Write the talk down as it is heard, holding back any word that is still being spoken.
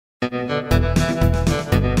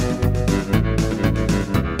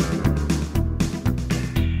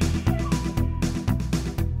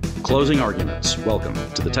Closing arguments. Welcome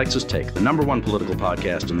to the Texas Take, the #1 political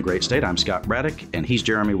podcast in the great state. I'm Scott Braddock, and he's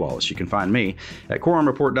Jeremy Wallace. You can find me at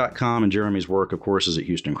quorumreport.com, and Jeremy's work, of course, is at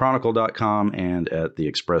HoustonChronicle.com and at the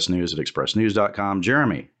Express News at expressnews.com.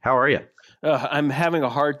 Jeremy, how are you? I'm having a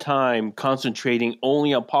hard time concentrating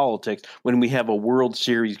only on politics when we have a World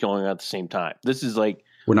Series going on at the same time. This is like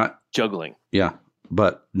we're not juggling. Yeah,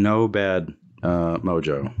 but no bad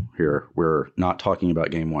mojo here. We're not talking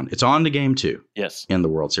about game one. It's on to game two. Yes. In the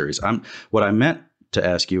World Series. What I meant to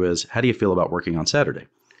ask you is, how do you feel about working on Saturday?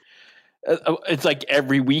 It's like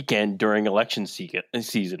every weekend during election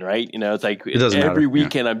season, right? You know, it's like every matter.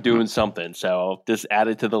 Weekend I'm doing something. So just add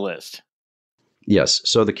it to the list. Yes.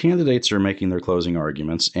 So the candidates are making their closing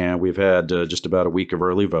arguments, and we've had just about a week of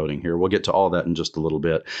early voting here. We'll get to all that in just a little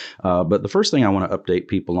bit. But the first thing I want to update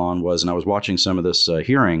people on was, and I was watching some of this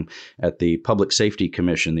hearing at the Public Safety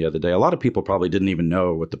Commission the other day. A lot of people probably didn't even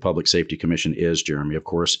know what the Public Safety Commission is, Jeremy. Of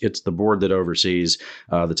course, it's the board that oversees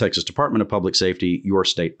the Texas Department of Public Safety, your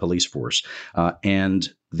state police force.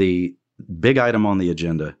 And the big item on the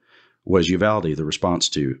agenda was Uvalde, the response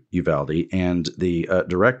to Uvalde, and the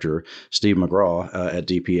director, Steve McGraw at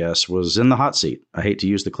DPS, was in the hot seat. I hate to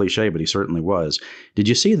use the cliche, but he certainly was. Did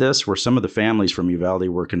you see this, where some of the families from Uvalde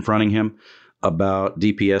were confronting him about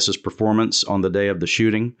DPS's performance on the day of the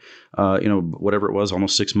shooting, whatever it was,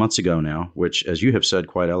 almost 6 months ago now, which, as you have said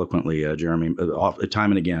quite eloquently, Jeremy, time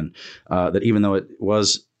and again, that even though it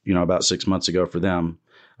was, about 6 months ago for them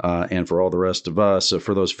and for all the rest of us,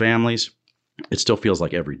 for those families, it still feels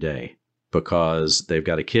like every day, because they've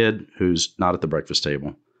got a kid who's not at the breakfast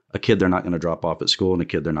table, a kid they're not going to drop off at school, and a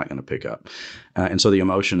kid they're not going to pick up. And so the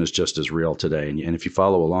emotion is just as real today. And if you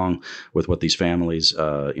follow along with what these families,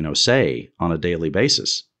 say on a daily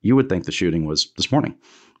basis, you would think the shooting was this morning,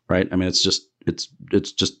 right? I mean, it's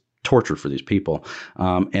just torture for these people.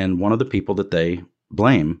 And one of the people that they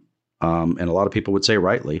blame, and a lot of people would say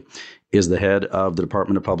rightly, is the head of the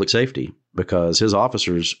Department of Public Safety, because his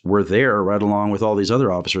officers were there right along with all these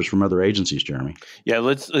other officers from other agencies, Jeremy. Yeah,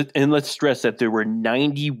 let's stress that there were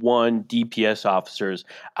 91 DPS officers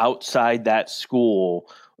outside that school,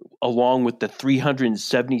 along with the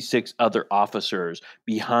 376 other officers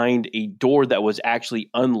behind a door that was actually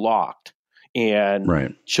unlocked. And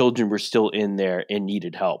right. Children were still in there and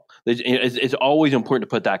needed help. It's always important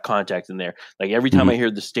to put that context in there. Like every time I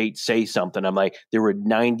hear the state say something, I'm like, there were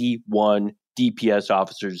 91 DPS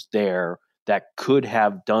officers there that could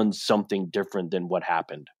have done something different than what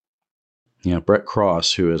happened. Yeah, Brett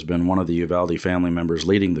Cross, who has been one of the Uvalde family members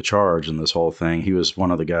leading the charge in this whole thing, he was one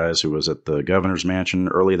of the guys who was at the governor's mansion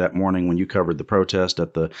early that morning when you covered the protest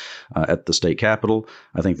at the state capitol.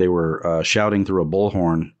 I think they were shouting through a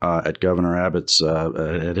bullhorn at Governor Abbott's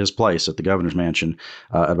at his place at the governor's mansion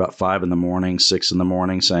at about 5 a.m, 6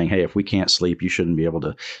 a.m, saying, "Hey, if we can't sleep, you shouldn't be able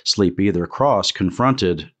to sleep either." Cross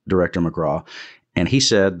confronted Director McGraw, and he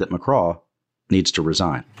said that McGraw needs to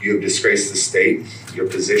resign. You have disgraced the state, your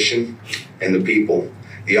position, and the people.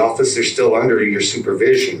 The officers still under your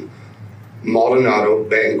supervision, Maldonado,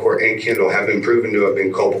 Betancourt, and Kendall, have been proven to have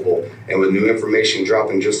been culpable. And with new information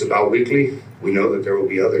dropping just about weekly, we know that there will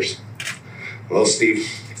be others. Well, Steve,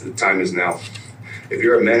 the time is now. If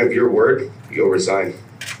you're a man of your word, you'll resign.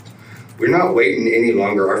 We're not waiting any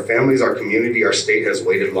longer. Our families, our community, our state has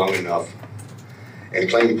waited long enough. And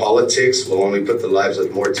playing politics will only put the lives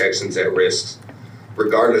of more Texans at risk.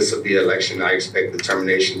 Regardless of the election, I expect the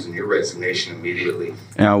terminations and your resignation immediately.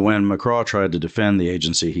 Now, when McGraw tried to defend the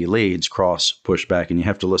agency he leads, Cross pushed back, and you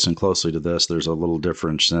have to listen closely to this. There's a little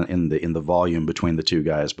difference in the volume between the two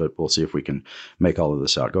guys, but we'll see if we can make all of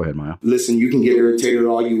this out. Go ahead, Maya. Listen, you can get irritated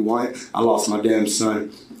all you want. I lost my damn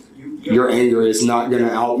son. Your anger is not going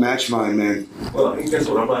to outmatch mine, man. Well, guess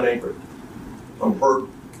what? I'm not angry. I'm hurt.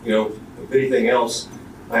 If anything else,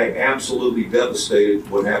 I am absolutely devastated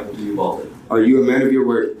what happened to Uvalde. Are you a man of your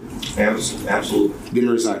word? Absolutely. Then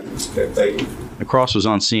resign. Okay, thank you. Cross was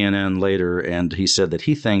on CNN later, and he said that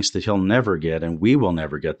he thinks that he'll never get, and we will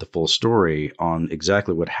never get, the full story on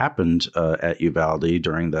exactly what happened at Uvalde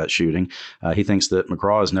during that shooting. He thinks that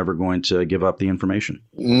McGraw is never going to give up the information.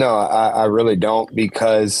 No, I really don't,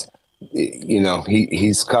 because,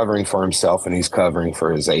 he's covering for himself and he's covering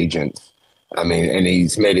for his agents. I mean, and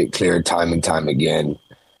he's made it clear time and time again.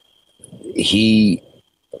 He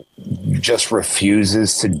just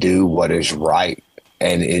refuses to do what is right.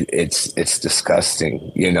 And it's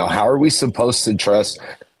disgusting. How are we supposed to trust,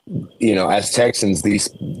 as Texans,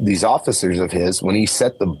 these officers of his, when he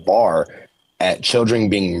set the bar at children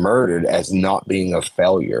being murdered as not being a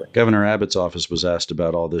failure? Governor Abbott's office was asked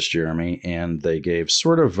about all this, Jeremy, and they gave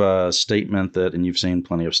sort of a statement that, and you've seen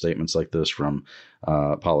plenty of statements like this from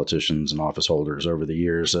politicians and office holders over the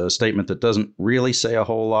years. A statement that doesn't really say a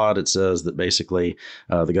whole lot. It says that basically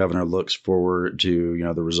the governor looks forward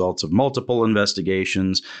to the results of multiple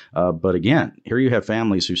investigations. But again, here you have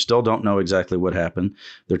families who still don't know exactly what happened.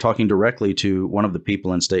 They're talking directly to one of the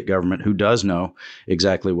people in state government who does know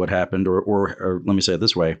exactly what happened, or let me say it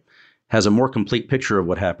this way, has a more complete picture of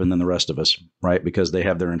what happened than the rest of us, right? Because they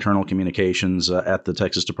have their internal communications at the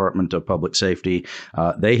Texas Department of Public Safety.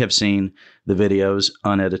 They have seen the videos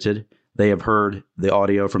unedited. They have heard the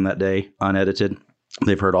audio from that day unedited.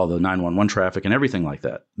 They've heard all the 911 traffic and everything like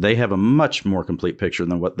that. They have a much more complete picture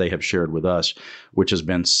than what they have shared with us, which has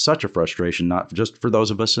been such a frustration, not just for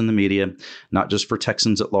those of us in the media, not just for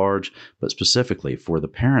Texans at large, but specifically for the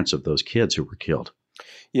parents of those kids who were killed.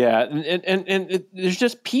 Yeah, and there's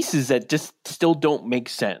just pieces that just still don't make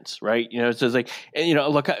sense, right? It says like,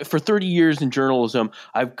 look, for 30 years in journalism,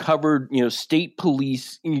 I've covered, state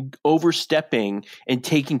police overstepping and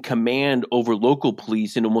taking command over local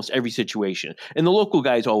police in almost every situation. And the local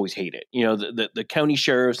guys always hate it. The county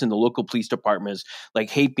sheriffs and the local police departments like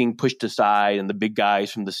hate being pushed aside, and the big guys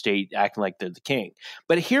from the state acting like they're the king.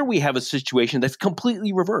 But here we have a situation that's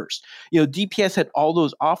completely reversed. DPS had all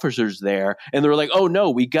those officers there, and they're like, oh no,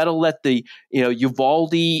 we got to let the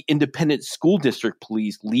Uvalde Independent School District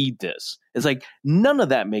Police lead this. It's like none of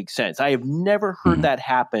that makes sense. I have never heard that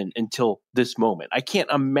happen until this moment. I can't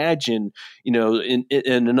imagine, in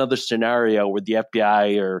another scenario where the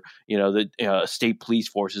FBI or the state police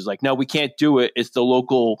force is like, no, we can't do it. It's the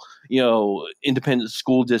local independent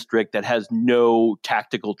school district that has no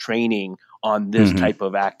tactical training on this type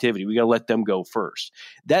of activity. We got to let them go first.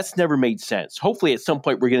 That's never made sense. Hopefully at some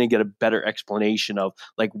point we're going to get a better explanation of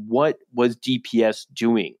like, what was DPS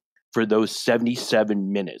doing for those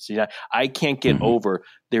 77 minutes? I can't get over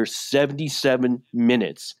there's 77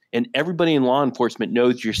 minutes and everybody in law enforcement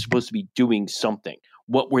knows you're supposed to be doing something.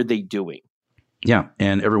 What were they doing? Yeah.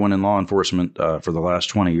 And everyone in law enforcement for the last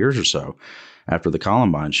 20 years or so, after the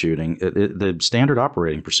Columbine shooting, the standard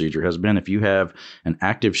operating procedure has been if you have an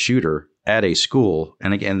active shooter at a school,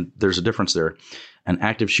 and again, there's a difference there, an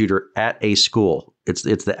active shooter at a school. It's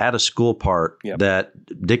the at a school part that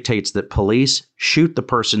dictates that police shoot the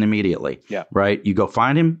person immediately, right? You go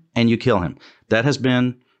find him and you kill him. That has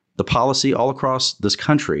been the policy all across this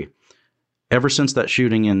country ever since that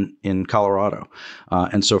shooting in Colorado.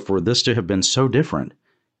 And so for this to have been so different,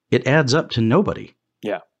 it adds up to nobody.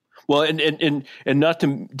 Yeah. Well, and not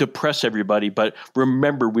to depress everybody, but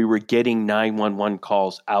remember we were getting 911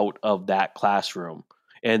 calls out of that classroom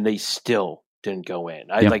and they still didn't go in.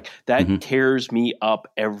 That tears me up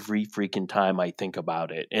every freaking time I think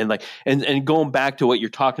about it. And and going back to what you're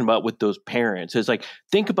talking about with those parents, it's like,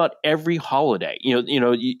 think about every holiday.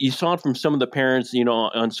 You saw it from some of the parents,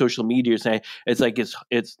 on social media saying it's like,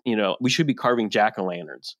 it's we should be carving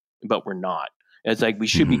jack-o'-lanterns, but we're not. It's like we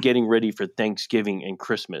should be getting ready for Thanksgiving and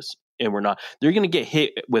Christmas, and we're not. They're going to get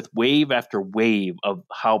hit with wave after wave of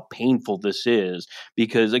how painful this is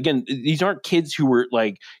because, again, these aren't kids who were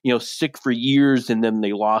like, sick for years and then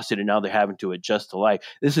they lost it and now they're having to adjust to life.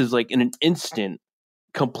 This is like in an instant,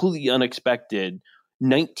 completely unexpected.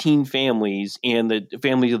 19 families and the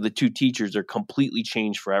families of the two teachers are completely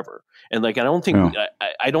changed forever. And like, I don't think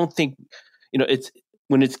it's.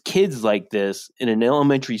 When it's kids like this in an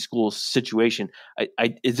elementary school situation,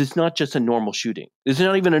 it's not just a normal shooting. It's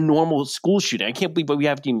not even a normal school shooting. I can't believe we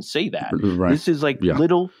have to even say that. Right. This is like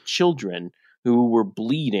little children who were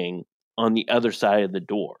bleeding on the other side of the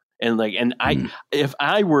door. And if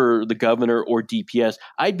I were the governor or DPS,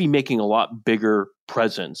 I'd be making a lot bigger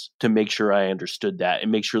presence to make sure I understood that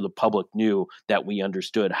and make sure the public knew that we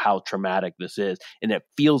understood how traumatic this is. And it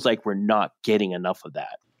feels like we're not getting enough of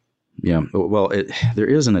that. Yeah, well, there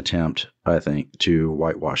is an attempt, I think, to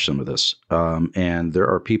whitewash some of this. And there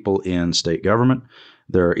are people in state government.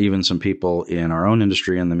 There are even some people in our own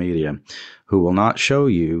industry and the media who will not show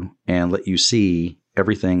you and let you see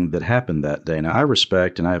everything that happened that day. Now, I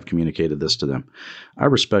respect, and I have communicated this to them, I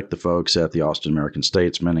respect the folks at the Austin American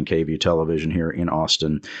Statesman and KVUE Television here in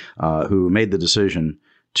Austin who made the decision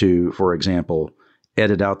to, for example,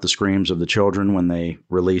 edit out the screams of the children when they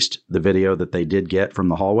released the video that they did get from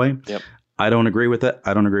the hallway. Yep. I don't agree with that.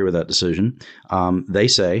 I don't agree with that decision. They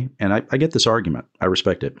say, and I get this argument, I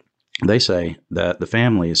respect it. They say that the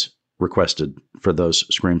families requested for those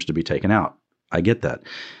screams to be taken out. I get that.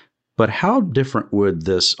 But how different would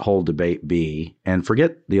this whole debate be? And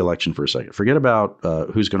forget the election for a second. Forget about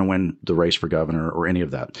who's going to win the race for governor or any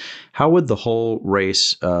of that. How would the whole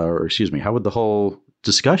how would the whole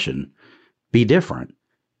discussion be different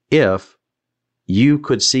if you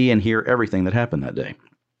could see and hear everything that happened that day?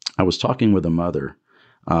 I was talking with a mother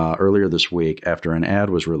earlier this week after an ad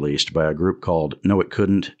was released by a group called No It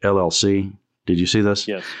Couldn't LLC. Did you see this?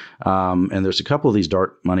 Yes. And there's a couple of these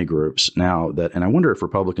dark money groups now that, and I wonder if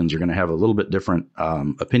Republicans are going to have a little bit different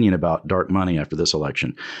opinion about dark money after this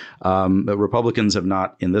election. But Republicans have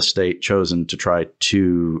not in this state chosen to try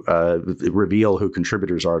to reveal who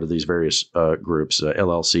contributors are to these various groups,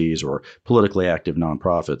 LLCs or politically active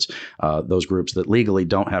nonprofits, those groups that legally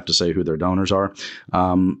don't have to say who their donors are.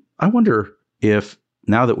 I wonder if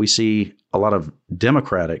now that we see a lot of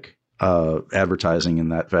Democratic advertising in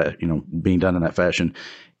that, being done in that fashion,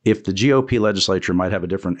 if the GOP legislature might have a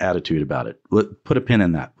different attitude about it. Put a pin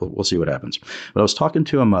in that. We'll see what happens. But I was talking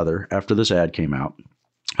to a mother after this ad came out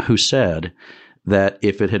who said that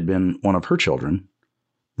if it had been one of her children,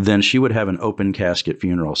 then she would have an open casket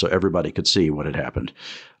funeral so everybody could see what had happened.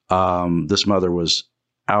 This mother was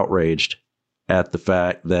outraged at the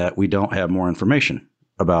fact that we don't have more information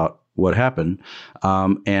about what happened.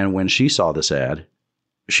 And when she saw this ad,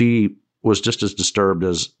 she was just as disturbed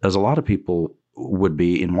as a lot of people would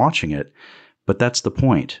be in watching it. But that's the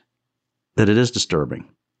point, that it is disturbing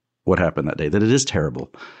what happened that day, that it is terrible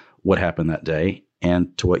what happened that day.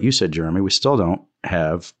 And to what you said, Jeremy, we still don't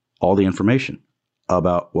have all the information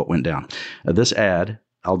about what went down. This ad,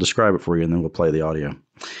 I'll describe it for you and then we'll play the audio.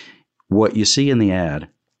 What you see in the ad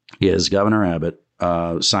is Governor Abbott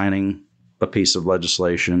signing a piece of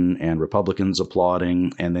legislation and Republicans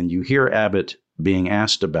applauding. And then you hear Abbott being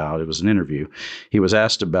asked about, it was an interview, he was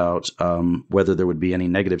asked about whether there would be any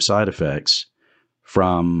negative side effects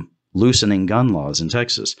from loosening gun laws in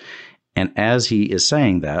Texas. And as he is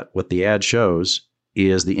saying that, what the ad shows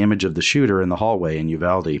is the image of the shooter in the hallway in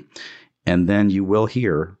Uvalde. And then you will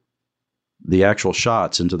hear the actual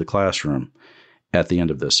shots into the classroom at the end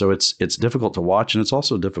of this. So it's difficult to watch and it's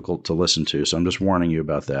also difficult to listen to. So I'm just warning you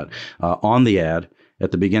about that. On the ad,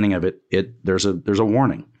 at the beginning of it, there's a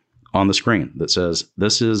warning on the screen that says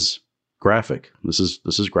this is graphic. This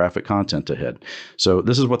is graphic content ahead. So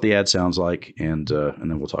this is what the ad sounds like, and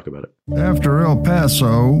then we'll talk about it. After El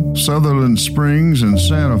Paso, Sutherland Springs, and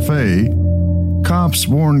Santa Fe, cops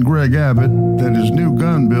warned Greg Abbott that his new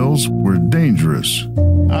gun bills were dangerous.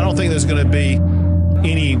 I don't think there's going to be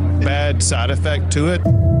any bad side effect to it.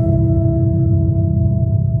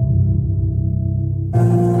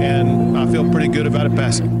 And I feel pretty good about it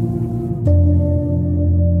passing.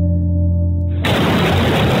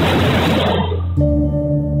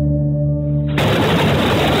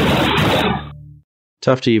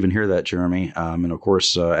 Tough to even hear that, Jeremy. And of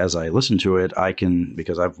course, as I listen to it, I can,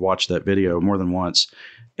 because I've watched that video more than once,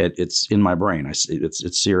 it's in my brain.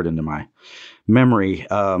 It's seared into my memory.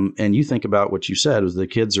 And you think about what you said was the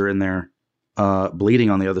kids are in there bleeding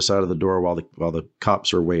on the other side of the door while the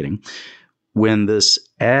cops are waiting. When this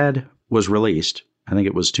ad was released, I think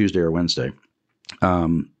it was Tuesday or Wednesday,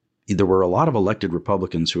 there were a lot of elected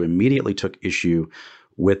Republicans who immediately took issue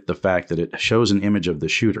with the fact that it shows an image of the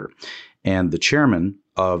shooter. And the chairman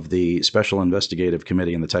of the Special Investigative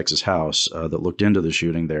Committee in the Texas House that looked into the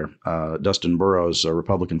shooting there, Dustin Burrows, a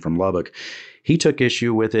Republican from Lubbock, he took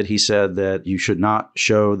issue with it. He said that you should not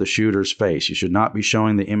show the shooter's face. You should not be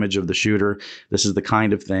showing the image of the shooter. This is the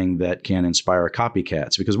kind of thing that can inspire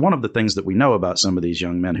copycats. Because one of the things that we know about some of these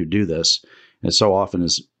young men who do this, and so often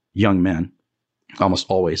as young men, almost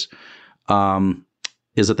always,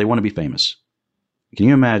 is that they want to be famous. Can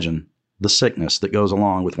you imagine the sickness that goes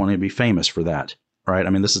along with wanting to be famous for that? Right? I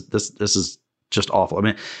mean, this is just awful. I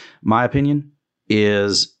mean, my opinion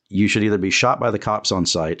is you should either be shot by the cops on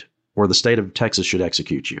site or the state of Texas should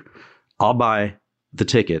execute you. I'll buy the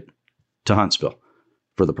ticket to Huntsville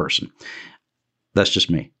for the person. That's just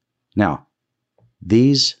me. Now,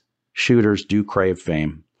 these shooters do crave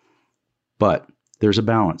fame, but there's a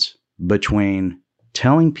balance between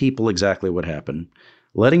telling people exactly what happened,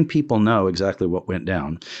 letting people know exactly what went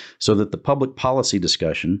down so that the public policy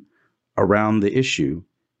discussion around the issue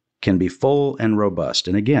can be full and robust.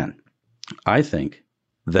 And again, I think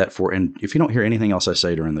that and if you don't hear anything else I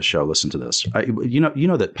say during the show, listen to this. You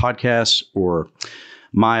know that podcasts or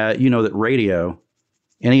that radio,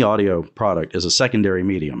 any audio product is a secondary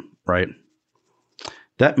medium, right?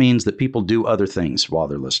 That means that people do other things while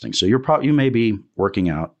they're listening. So you may be working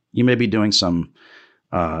out, you may be doing some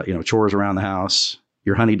chores around the house,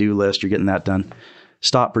 your honey-do list, you're getting that done.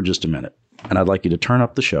 Stop for just a minute. And I'd like you to turn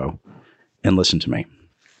up the show and listen to me.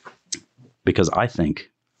 Because I think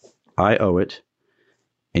I owe it,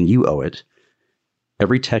 and you owe it,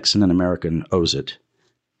 every Texan and American owes it,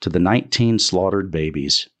 to the 19 slaughtered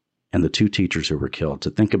babies and the 2 teachers who were killed, to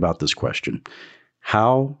think about this question.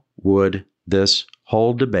 How would this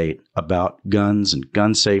whole debate about guns and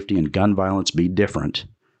gun safety and gun violence be different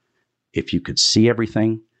if you could see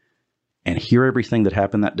everything and hear everything that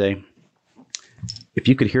happened that day, if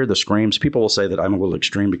you could hear the screams, people will say that I'm a little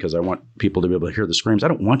extreme because I want people to be able to hear the screams. I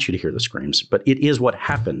don't want you to hear the screams, but it is what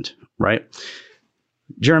happened, right?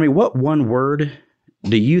 Jeremy, what one word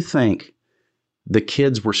do you think the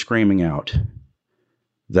kids were screaming out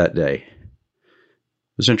that day?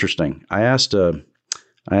 It was interesting. I asked a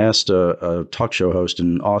talk show host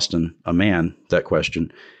in Austin, a man, that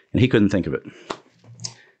question, and he couldn't think of it.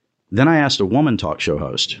 Then I asked a woman talk show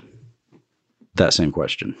host that same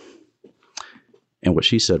question. And what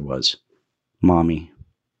she said was, Mommy.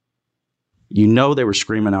 You know they were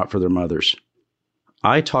screaming out for their mothers.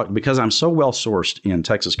 Because I'm so well sourced in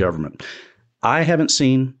Texas government, I haven't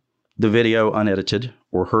seen the video unedited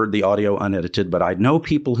or heard the audio unedited, but I know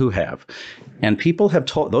people who have. And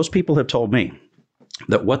those people have told me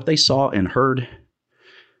that what they saw and heard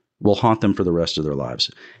will haunt them for the rest of their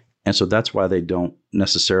lives. And so that's why they don't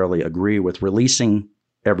necessarily agree with releasing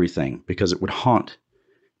everything, because it would haunt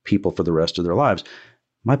people for the rest of their lives.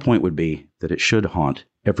 My point would be that it should haunt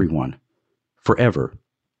everyone forever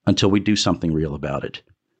until we do something real about it.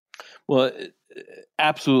 Well,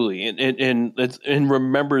 absolutely. And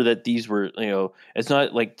remember that these were, it's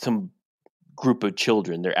not like some group of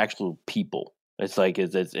children. They're actual people. It's like,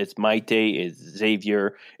 it's Maite, it's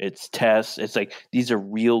Xavier, it's Tess. It's like, these are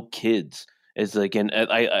real kids. It's like, and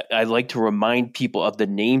I like to remind people of the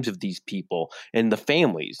names of these people and the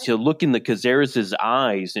families. To look in the Cazares'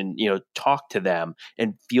 eyes and talk to them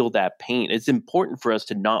and feel that pain. It's important for us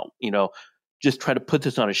to not just try to put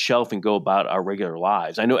this on a shelf and go about our regular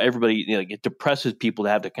lives. I know everybody it depresses people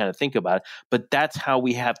to have to kind of think about it, but that's how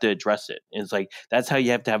we have to address it. And it's like that's how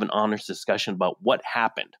you have to have an honest discussion about what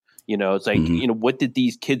happened. It's like what did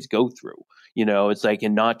these kids go through? It's like,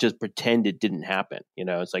 and not just pretend it didn't happen.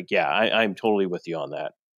 It's like, yeah, I'm totally with you on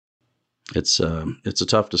that. It's a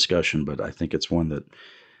tough discussion, but I think it's one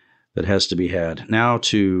that has to be had. Now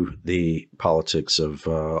to the politics of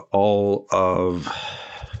all of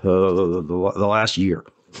the last year,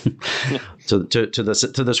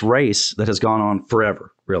 to this race that has gone on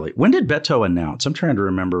forever. Really, when did Beto announce? I'm trying to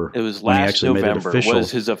remember. It was last November.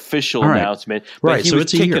 Was his official announcement? But right, he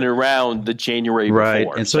was kicking around the January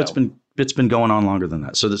before. And so it's been going on longer than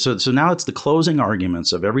that. So now it's the closing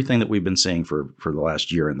arguments of everything that we've been seeing for the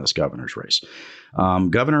last year in this governor's race.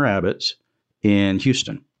 Governor Abbott in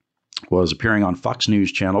Houston was appearing on Fox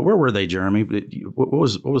News Channel. Where were they, Jeremy? What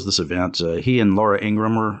was this event? He and Laura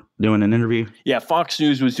Ingraham were doing an interview. Yeah, Fox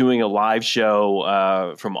News was doing a live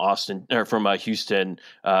show from Houston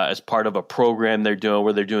as part of a program they're doing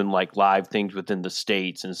where they're doing like live things within the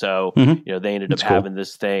states, and so they ended up having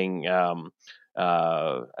this thing.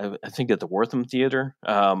 I think at the Wortham Theater.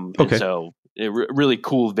 And so really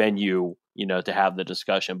cool venue. To have the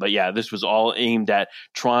discussion. But yeah, this was all aimed at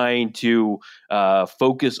trying to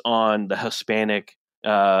focus on the Hispanic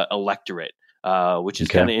electorate, which is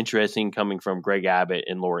kind of interesting coming from Greg Abbott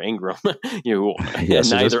and Laura Ingraham,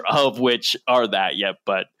 neither of which are that yet,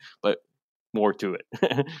 but more to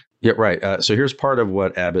it. Yeah, right. So here's part of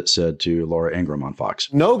what Abbott said to Laura Ingraham on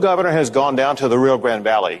Fox. No governor has gone down to the Rio Grande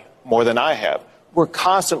Valley more than I have. We're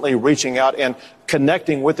constantly reaching out and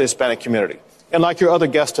connecting with the Hispanic community. And like your other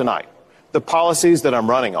guest tonight, the policies that I'm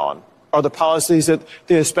running on are the policies that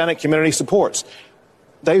the Hispanic community supports.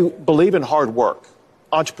 They believe in hard work,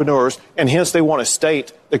 entrepreneurs, and hence they want a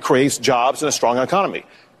state that creates jobs and a strong economy.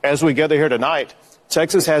 As we gather here tonight,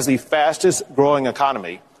 Texas has the fastest growing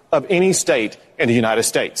economy of any state in the United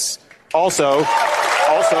States. Also,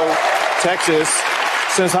 Texas,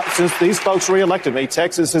 since these folks reelected me,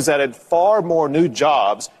 Texas has added far more new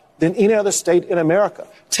jobs than any other state in America.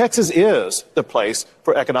 Texas is the place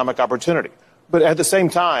for economic opportunity. But at the same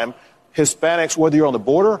time, Hispanics, whether you're on the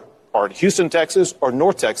border or in Houston, Texas, or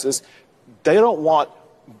North Texas, they don't want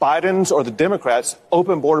Biden's or the Democrats'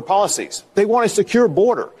 open border policies. They want a secure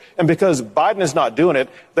border. And because Biden is not doing it,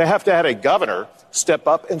 they have to have a governor step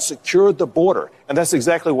up and secure the border. And that's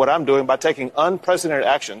exactly what I'm doing by taking unprecedented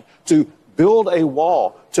action to build a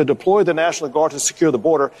wall, to deploy the National Guard to secure the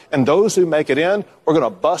border. And those who make it in, we're going to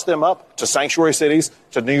bust them up to sanctuary cities,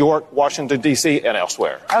 to New York, Washington, D.C., and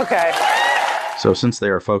elsewhere. Okay. So since they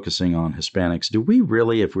are focusing on Hispanics, do we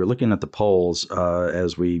really, if we're looking at the polls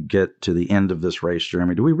as we get to the end of this race,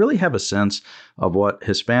 Jeremy, do we really have a sense of what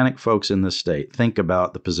Hispanic folks in this state think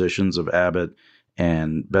about the positions of Abbott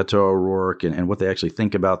and Beto O'Rourke and what they actually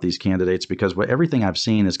think about these candidates? Because everything I've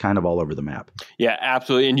seen is kind of all over the map. Yeah,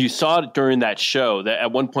 absolutely. And you saw it during that show that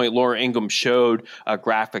at one point Laura Ingraham showed a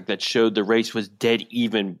graphic that showed the race was dead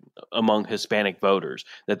even among Hispanic voters,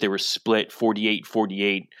 that they were split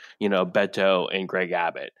 48-48, Beto and Greg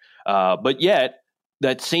Abbott. But yet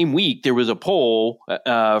that same week, there was a poll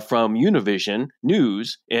from Univision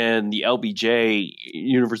News and the LBJ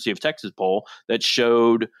University of Texas poll that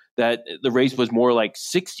showed that the race was more like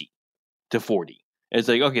 60-40. It's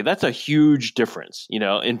like, okay, that's a huge difference,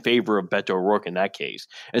 in favor of Beto O'Rourke in that case.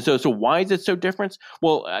 And so why is it so different?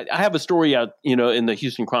 Well, I have a story out, in the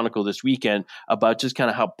Houston Chronicle this weekend about just kind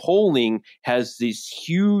of how polling has this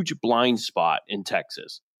huge blind spot in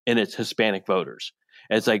Texas and its Hispanic voters.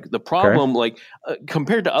 It's like the problem,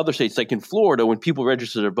 compared to other states, like in Florida, when people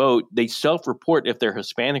register to vote, they self-report if they're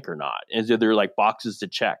Hispanic or not. And so they're like boxes to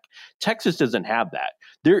check. Texas doesn't have that.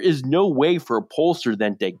 There is no way for a pollster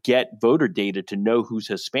then to get voter data to know who's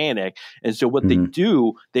Hispanic. And so what they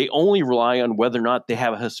do, they only rely on whether or not they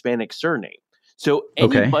have a Hispanic surname. So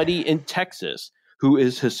anybody in Texas who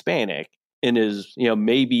is Hispanic and is,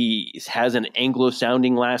 maybe has an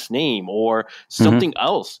Anglo-sounding last name or something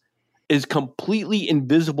else, is completely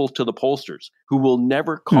invisible to the pollsters, who will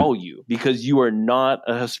never call you because you are not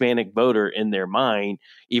a Hispanic voter in their mind,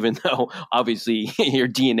 even though obviously your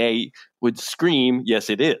DNA would scream, yes,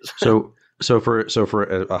 it is. So for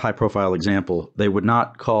a high profile example, they would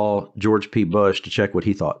not call George P. Bush to check what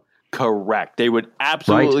he thought. Correct. They would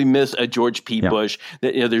absolutely miss a George P. Bush.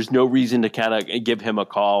 There's no reason to kind of give him a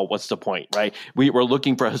call. What's the point, right? We're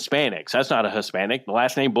looking for Hispanics. That's not a Hispanic. The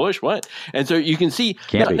last name Bush, what? And so you can see.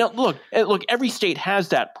 Now, look. Every state has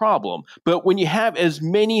that problem. But when you have as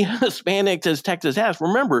many Hispanics as Texas has,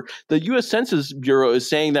 remember the U.S. Census Bureau is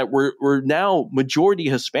saying that we're now majority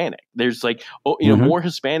Hispanic. There's more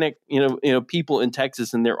Hispanic people in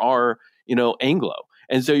Texas than there are Anglo.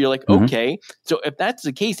 And so you're like, okay, so if that's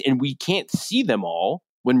the case and we can't see them all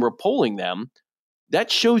when we're polling them,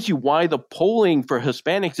 that shows you why the polling for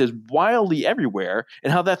Hispanics is wildly everywhere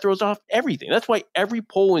and how that throws off everything. That's why every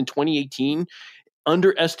poll in 2018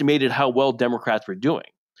 underestimated how well Democrats were doing.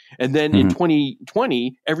 And then in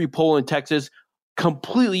 2020, every poll in Texas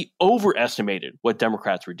completely overestimated what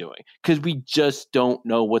Democrats were doing because we just don't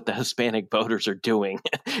know what the Hispanic voters are doing.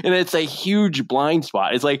 And it's a huge blind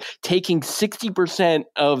spot. It's like taking 60%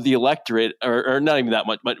 of the electorate, or not even that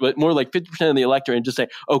much, but more like 50% of the electorate and just say,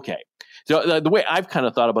 okay. So the way I've kind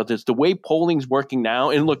of thought about this, the way polling's working now,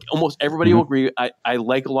 and look, almost everybody will agree, I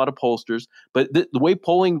like a lot of pollsters, but the way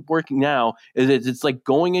polling working now is it's like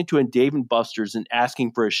going into a Dave & Buster's and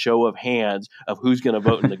asking for a show of hands of who's going to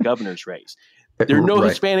vote in the governor's race. There are no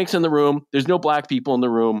Hispanics in the room. There's no black people in the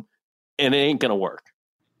room, and it ain't going to work.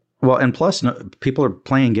 Well, and plus, people are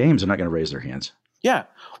playing games. They're not going to raise their hands. Yeah.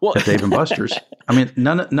 Well, at Dave & Buster's. I mean,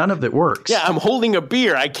 none of it works. Yeah, I'm holding a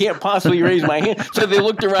beer. I can't possibly raise my hand. So they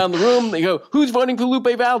looked around the room. They go, who's voting for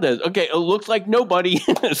Lupe Valdez? Okay, it looks like nobody.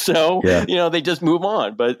 So, they just move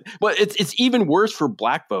on. But it's even worse for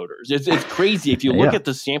black voters. It's crazy. If you look at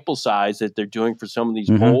the sample size that they're doing for some of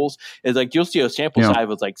these polls, it's like you'll see a sample size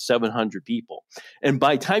of like 700 people. And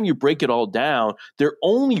by the time you break it all down, they're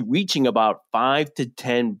only reaching about 5 to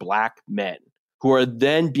 10 black men, who are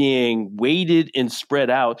then being weighted and spread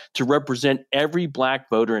out to represent every black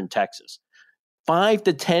voter in Texas. 5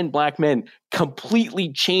 to 10 black men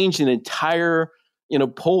completely changed an entire,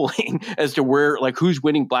 polling as to where, who's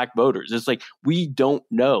winning black voters. It's like, we don't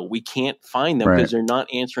know. We can't find them because they're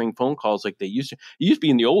not answering phone calls like they used to. It used to be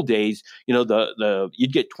in the old days,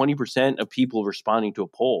 you'd get 20% of people responding to a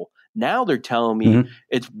poll. Now they're telling me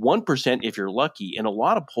it's 1% if you're lucky, and a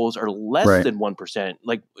lot of polls are less than 1%.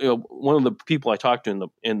 Like one of the people I talked to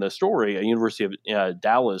in the story, a University of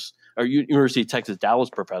Dallas or University of Texas Dallas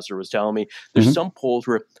professor was telling me there's some polls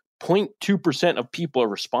where 0.2% of people are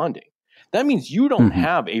responding. That means you don't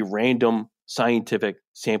have a random scientific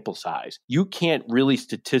sample size. You can't really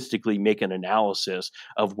statistically make an analysis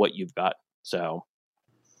of what you've got. So,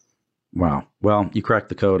 wow. Well, you cracked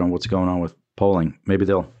the code on what's going on with polling. Maybe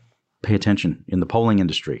they'll pay attention in the polling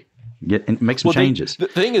industry. Make some changes. The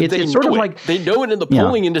thing is, it's sort of like they know it in the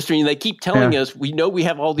polling industry, and they keep telling us, we know we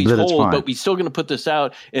have all these polls, but we're still going to put this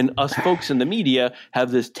out. And us folks in the media have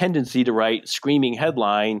this tendency to write screaming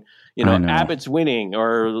headline, Abbott's winning,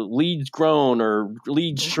 or leads grown, or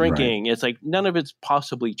leads shrinking. It's like none of it's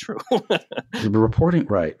possibly true. The reporting,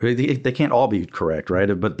 they can't all be correct,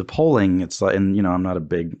 right? But the polling, it's like, and I'm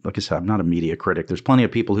not like I said, I'm not a media critic. There's plenty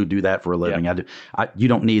of people who do that for a living. You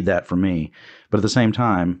don't need that from me. But at the same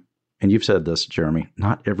time, and you've said this, Jeremy,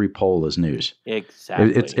 not every poll is news.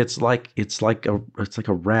 Exactly. It's like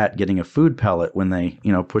a rat getting a food pellet when they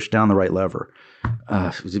push down the right lever.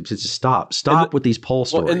 Just stop with these poll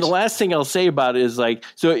stories. Well, and the last thing I'll say about it is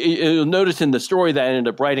so you'll notice in the story that I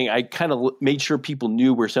ended up writing, I kind of made sure people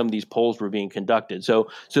knew where some of these polls were being conducted. So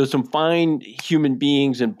some fine human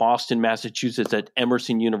beings in Boston, Massachusetts at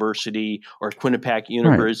Emerson University or Quinnipiac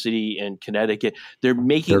University in Connecticut, they're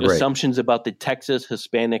making assumptions about the Texas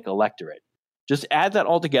Hispanic electorate. Just add that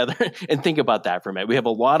all together and think about that for a minute. We have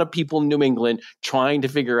a lot of people in New England trying to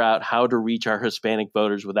figure out how to reach our Hispanic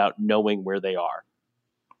voters without knowing where they are.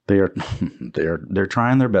 They're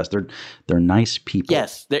trying their best. They're nice people.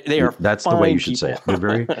 Yes, they are. That's the way you should say it. They're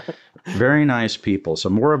very, very nice people. So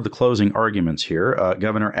more of the closing arguments here.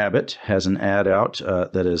 Governor Abbott has an ad out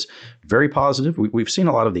that is very positive. We've seen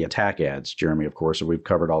a lot of the attack ads, Jeremy, of course, so we've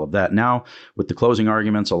covered all of that. Now with the closing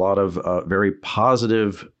arguments, a lot of very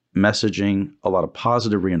positive messaging, a lot of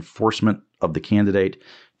positive reinforcement of the candidate.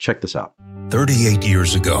 Check this out. 38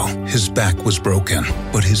 years ago, his back was broken,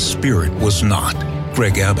 but his spirit was not.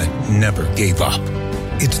 Greg Abbott never gave up.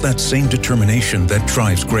 It's that same determination that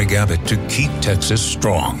drives Greg Abbott to keep Texas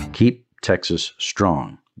strong. Keep Texas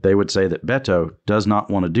strong. They would say that Beto does not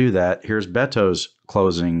want to do that. Here's Beto's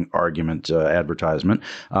closing argument advertisement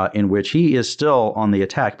in which he is still on the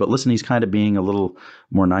attack. But listen, he's kind of being a little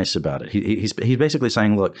more nice about it. He's basically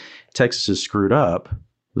saying, look, Texas is screwed up.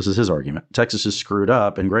 This is his argument. Texas is screwed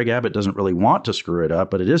up, and Greg Abbott doesn't really want to screw it up,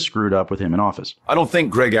 but it is screwed up with him in office. I don't think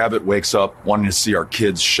Greg Abbott wakes up wanting to see our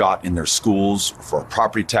kids shot in their schools, for our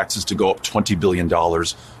property taxes to go up $20 billion, or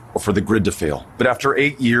for the grid to fail. But after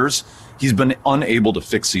 8 years, he's been unable to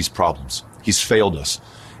fix these problems. He's failed us.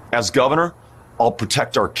 As governor, I'll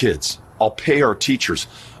protect our kids. I'll pay our teachers.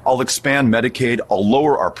 I'll expand Medicaid. I'll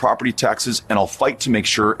lower our property taxes, and I'll fight to make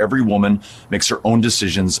sure every woman makes her own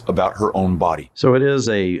decisions about her own body. So it is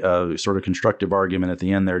a sort of constructive argument at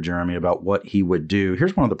the end there, Jeremy, about what he would do.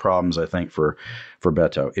 Here's one of the problems, I think, for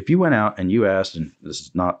Beto. If you went out and you asked, and this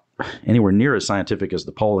is not anywhere near as scientific as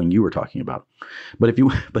the polling you were talking about, but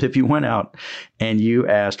if you went out and you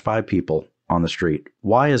asked 5 people on the street,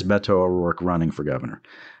 why is Beto O'Rourke running for governor?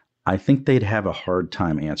 I think they'd have a hard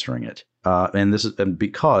time answering it. And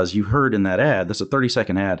because you heard in that ad, that's a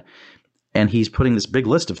 30-second ad, and he's putting this big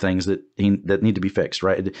list of things that need to be fixed,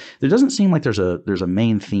 right? There doesn't seem like there's a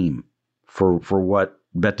main theme for what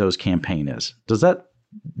Beto's campaign is. Does that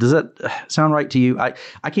sound right to you?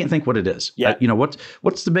 I can't think what it is. Yeah.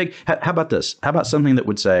 What's the big? How about this? How about something that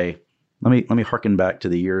would say, let me harken back to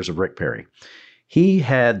the years of Rick Perry. He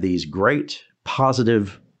had these great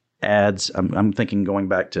positive ads. I'm thinking going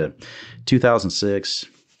back to 2006.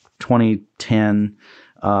 2010.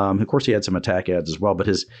 Of course, he had some attack ads as well, but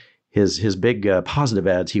his big positive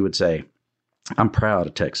ads, he would say, "I'm proud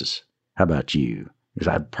of Texas. How about you?"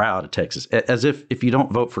 I'm proud of Texas. As if you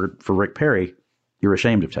don't vote for Rick Perry, you're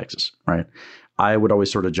ashamed of Texas, right? I would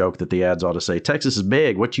always sort of joke that the ads ought to say, "Texas is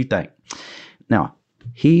big. What you think?" Now,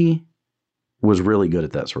 he was really good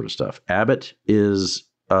at that sort of stuff. Abbott is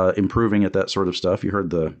improving at that sort of stuff. You heard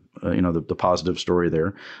the positive story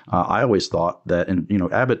there. I always thought that, and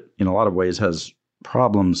Abbott in a lot of ways has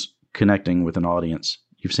problems connecting with an audience.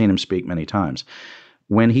 You've seen him speak many times.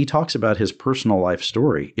 When he talks about his personal life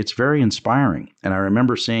story, it's very inspiring. And I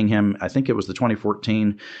remember seeing him, I think it was the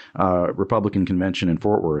 2014 Republican convention in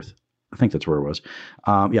Fort Worth. I think that's where it was.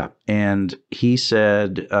 And he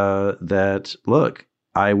said that, look,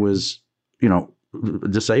 I was,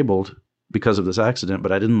 disabled because of this accident,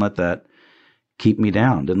 but I didn't let that keep me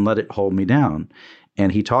down, didn't let it hold me down.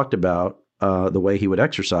 And he talked about the way he would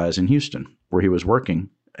exercise in Houston, where he was working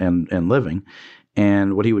and living.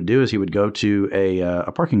 And what he would do is he would go to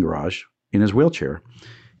a parking garage in his wheelchair,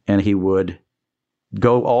 and he would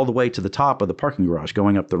go all the way to the top of the parking garage,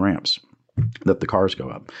 going up the ramps that the cars go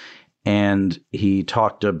up. And he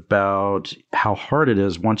talked about how hard it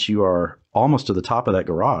is once you are almost to the top of that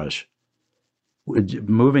garage,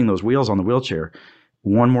 moving those wheels on the wheelchair,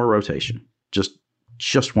 one more rotation,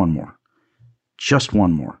 just one more,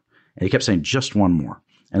 And he kept saying, just one more.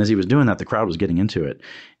 And as he was doing that, the crowd was getting into it.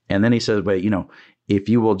 And then he said, wait, if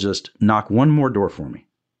you will just knock one more door for me,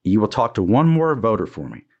 you will talk to one more voter for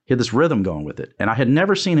me. He had this rhythm going with it. And I had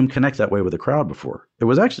never seen him connect that way with the crowd before. It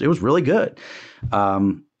was really good.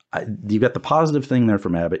 You got the positive thing there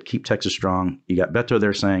from Abbott, keep Texas strong. You got Beto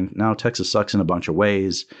there saying, no, Texas sucks in a bunch of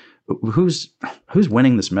ways. Who's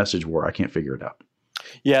winning this message war? I can't figure it out.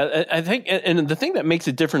 Yeah, I think, and the thing that makes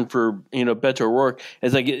it different for Beto O'Rourke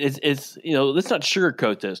is it's let's not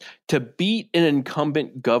sugarcoat this. To beat an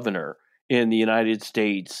incumbent governor in the United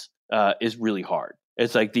States is really hard.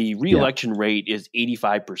 It's like the reelection rate is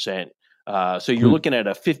 85%. So you're looking at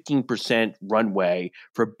a 15% runway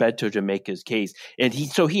for Beto to make his case. And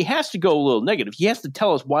he has to go a little negative. He has to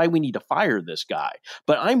tell us why we need to fire this guy.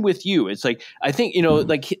 But I'm with you. It's like, I think,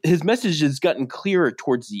 like his message has gotten clearer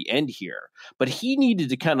towards the end here, but he needed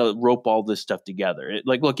to kind of rope all this stuff together.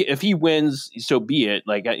 Look, if he wins, so be it.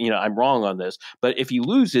 Like, I'm wrong on this, but if he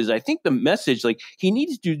loses, I think the message, like, he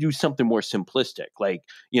needs to do something more simplistic, like,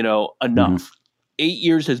 enough. 8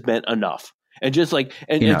 years has been enough. And just like,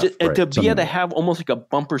 and to be able to have almost like a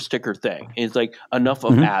bumper sticker thing is like enough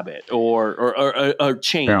of Abbott or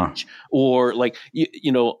change, or like,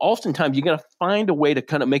 oftentimes you got to find a way to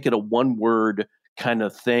kind of make it a one word kind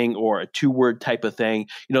of thing or a 2-word type of thing.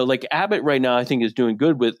 Like Abbott right now, I think is doing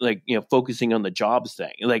good with like, focusing on the jobs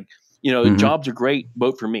thing. Like, jobs are great.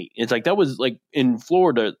 Vote for me. It's like, that was like in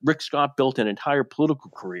Florida, Rick Scott built an entire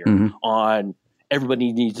political career on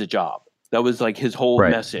everybody needs a job. That was like his whole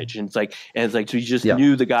message. And it's like, so you just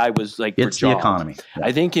knew the guy was like, it's the economy. Yeah.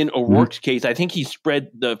 I think in O'Rourke's case, I think he spread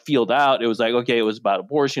the field out. It was like, okay, it was about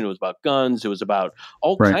abortion. It was about guns. It was about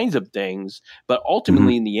all kinds of things. But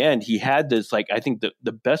ultimately in the end, he had this, like, I think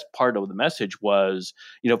the best part of the message was,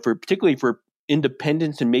 particularly for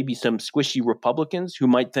independents and maybe some squishy Republicans who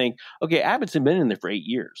might think, okay, Abbott's been in there for 8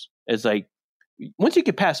 years. It's like, once you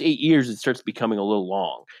get past 8 years, it starts becoming a little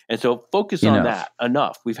long. And so focus on that.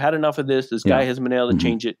 Enough. We've had enough of this. This guy hasn't been able to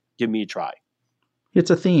change it. Give me a try. It's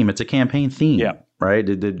a theme. It's a campaign theme, right?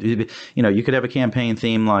 You could have a campaign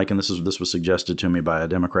theme like, and this was suggested to me by a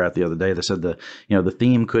Democrat the other day. They said the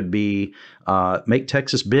theme could be make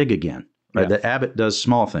Texas big again. Right, that Abbott does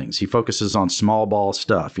small things. He focuses on small ball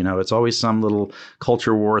stuff. It's always some little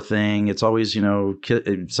culture war thing. It's always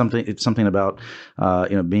something about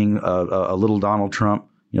being a little Donald Trump.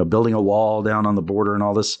 Building a wall down on the border and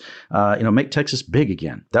all this. Make Texas big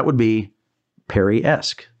again. That would be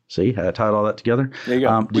Perry-esque. See, I tied all that together. There you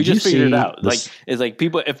go. We just figured it out. It's like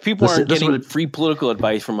if people aren't getting free political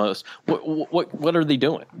advice from us, what are they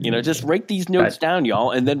doing? Just write these notes down,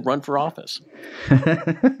 y'all, and then run for office.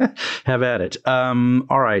 Have at it.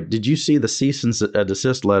 All right. Did you see the cease and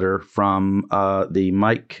desist letter from the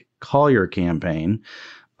Mike Collier campaign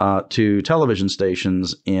to television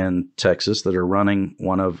stations in Texas that are running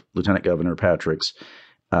one of Lieutenant Governor Patrick's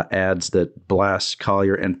ads that blast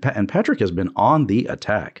Collier, and Patrick has been on the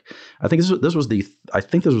attack. I think this was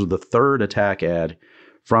the third attack ad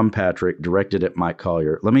from Patrick directed at Mike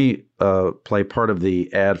Collier. Let me play part of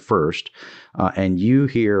the ad first, and you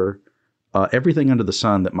hear everything under the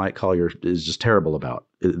sun that Mike Collier is just terrible about.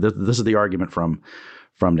 This is the argument from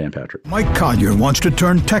Dan Patrick. Mike Collier wants to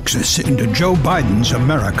turn Texas into Joe Biden's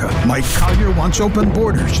America. Mike Collier wants open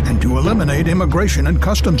borders and to eliminate immigration and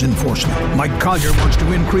customs enforcement. Mike Collier wants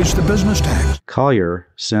to increase the business tax. Collier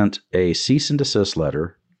sent a cease and desist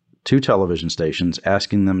letter to television stations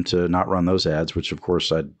asking them to not run those ads, which of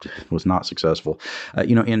course was not successful.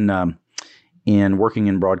 In working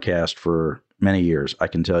in broadcast for many years, I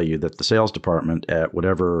can tell you that the sales department at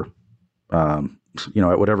whatever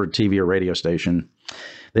TV or radio station,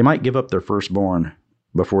 they might give up their firstborn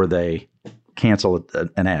before they cancel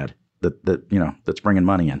an ad that's bringing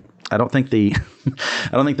money in. I don't think the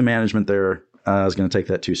management there is going to take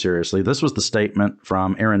that too seriously. This was the statement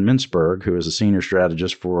from Erin Mintzberg, who is a senior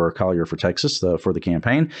strategist for Collier for Texas for the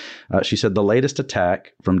campaign. She said the latest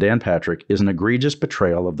attack from Dan Patrick is an egregious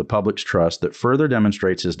betrayal of the public's trust that further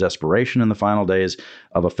demonstrates his desperation in the final days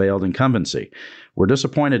of a failed incumbency. We're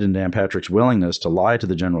disappointed in Dan Patrick's willingness to lie to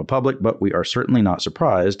the general public, but we are certainly not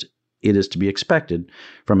surprised. It is to be expected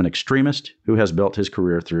from an extremist who has built his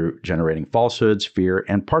career through generating falsehoods, fear,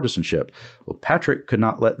 and partisanship. Well, Patrick could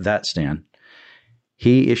not let that stand.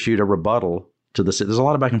 He issued a rebuttal to there's a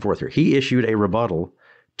lot of back and forth here. He issued a rebuttal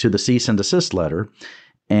to the cease and desist letter,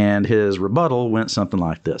 and his rebuttal went something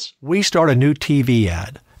like this. We start a new TV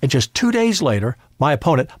ad, and just 2 days later, my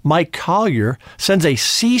opponent, Mike Collier, sends a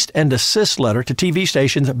cease and desist letter to TV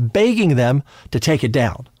stations begging them to take it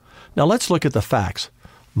down. Now let's look at the facts.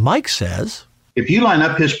 Mike says, if you line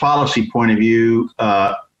up his policy point of view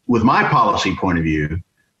with my policy point of view,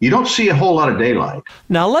 you don't see a whole lot of daylight.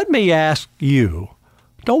 Now let me ask you,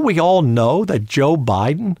 don't we all know that Joe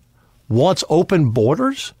Biden wants open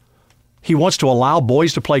borders? He wants to allow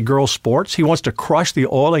boys to play girls' sports. He wants to crush the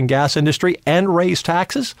oil and gas industry and raise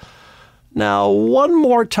taxes. Now, one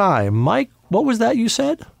more time, Mike, what was that you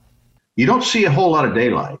said? You don't see a whole lot of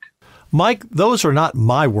daylight. Mike, those are not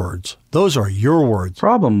my words. Those are your words.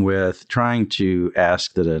 Problem with trying to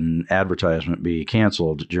ask that an advertisement be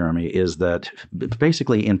canceled, Jeremy, is that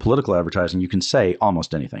basically in political advertising, you can say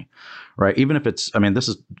almost anything, right? Even if this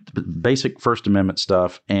is basic First Amendment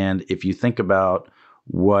stuff. And if you think about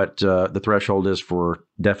what the threshold is for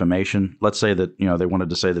defamation. Let's say that they wanted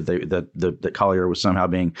to say that that Collier was somehow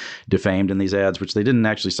being defamed in these ads, which they didn't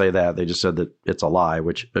actually say that. They just said that it's a lie.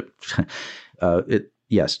 Which,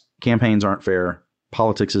 yes, campaigns aren't fair.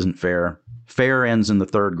 Politics isn't fair. Fair ends in the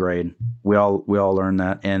third grade. We all learn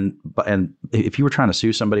that. And if you were trying to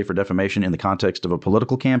sue somebody for defamation in the context of a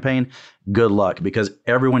political campaign, good luck, because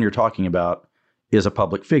everyone you're talking about is a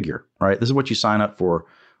public figure, right? This is what you sign up for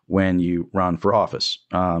when you run for office.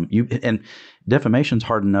 And defamation's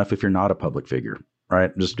hard enough if you're not a public figure,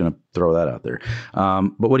 right? I'm just going to throw that out there.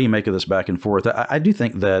 But what do you make of this back and forth? I do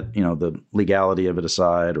think that, the legality of it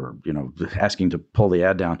aside, or, asking to pull the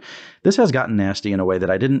ad down, this has gotten nasty in a way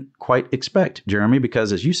that I didn't quite expect, Jeremy,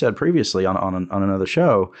 because as you said previously on another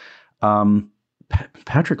show,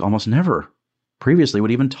 Patrick almost never previously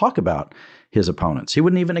would even talk about his opponents. He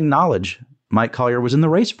wouldn't even acknowledge Mike Collier was in the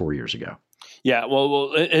race 4 years ago. Yeah,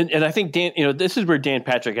 well, and I think Dan, this is where Dan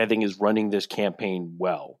Patrick, I think, is running this campaign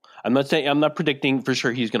well. I'm not predicting for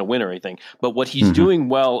sure he's going to win or anything, but what he's doing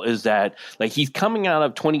well is that, like, he's coming out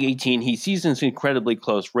of 2018, he sees this incredibly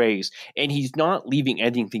close race, and he's not leaving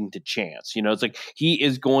anything to chance. It's like he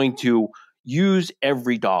is going to use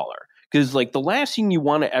every dollar, because, like, the last thing you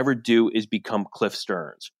want to ever do is become Cliff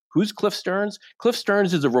Stearns. Who's Cliff Stearns? Cliff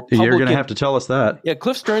Stearns is a Republican. You're going to have to tell us that. Yeah,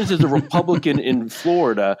 Cliff Stearns is a Republican in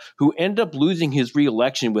Florida who ended up losing his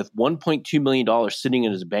reelection with $1.2 million sitting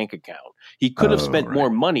in his bank account. He could have spent more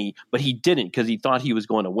money, but he didn't because he thought he was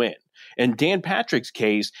going to win. And Dan Patrick's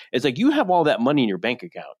case is like, you have all that money in your bank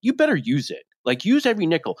account. You better use it. Like, use every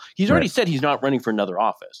nickel. He's already said he's not running for another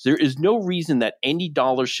office. There is no reason that any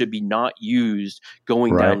dollars should be not used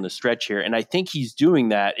going down the stretch here. And I think he's doing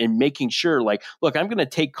that and making sure, like, look, I'm going to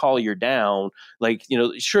take Collier down. Like,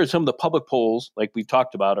 sure, some of the public polls, like we've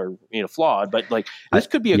talked about, are, flawed, but, like, this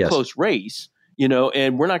could be a close race,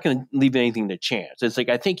 and we're not going to leave anything to chance. It's like,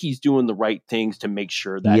 I think he's doing the right things to make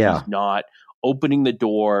sure that he's not opening the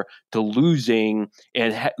door to losing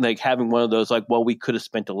and having one of those, like, well, we could have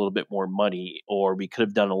spent a little bit more money, or we could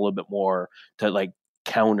have done a little bit more to, like,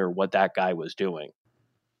 counter what that guy was doing.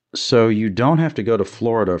 So you don't have to go to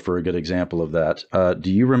Florida for a good example of that.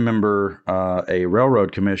 Do you remember a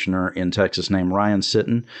railroad commissioner in Texas named Ryan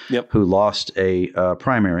Sitton, who lost a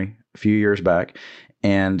primary a few years back?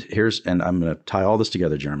 And I'm going to tie all this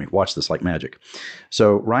together, Jeremy. Watch this like magic.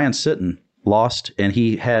 So Ryan Sitton lost, and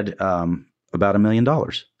he had about $1 million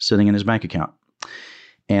sitting in his bank account.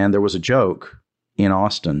 And there was a joke in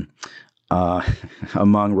Austin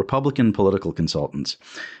among Republican political consultants,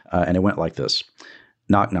 and it went like this.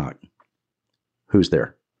 Knock, knock. Who's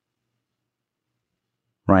there?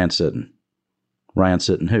 Ryan Sitton. Ryan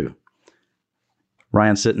Sitton who?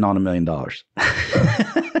 Ryan Sitton on $1 million.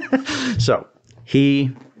 So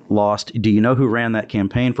he lost. Do you know who ran that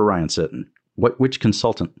campaign for Ryan Sitton? Which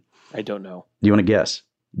consultant? I don't know. Do you want to guess?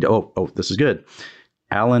 Oh, this is good.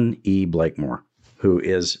 Alan E. Blakemore, who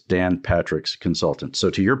is Dan Patrick's consultant. So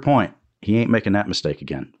to your point, he ain't making that mistake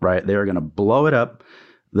again, right? They are going to blow it up.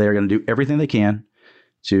 They are going to do everything they can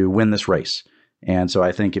to win this race. And so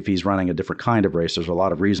I think if he's running a different kind of race, there's a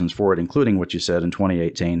lot of reasons for it, including what you said in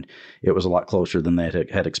 2018. It was a lot closer than they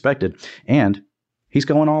had expected. And he's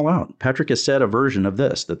going all out. Patrick has said a version of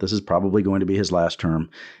this, that this is probably going to be his last term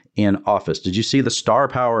in office. Did you see the star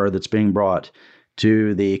power that's being brought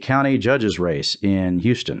to the county judges race in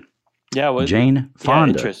Houston? Yeah, Jane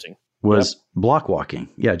Fonda was Yep. block walking.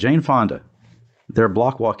 Yeah, Jane Fonda. They're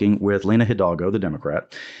block walking with Lena Hidalgo, the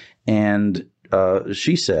Democrat. And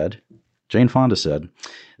Jane Fonda said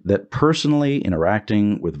that personally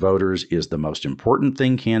interacting with voters is the most important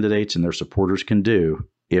thing candidates and their supporters can do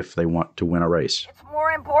if they want to win a race. It's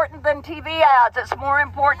more important than TV ads. It's more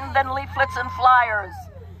important than leaflets and flyers.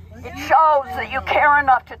 It shows that you care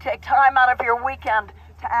enough to take time out of your weekend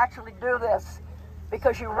to actually do this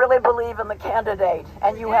because you really believe in the candidate.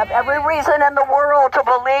 And you have every reason in the world to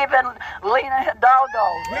believe in Lena Hidalgo.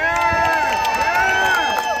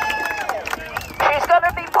 She's going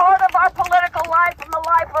to be part of our political life and the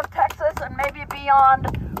life of Texas and maybe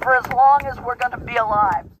beyond for as long as we're going to be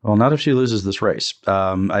alive. Well, not if she loses this race.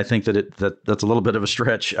 I think that's a little bit of a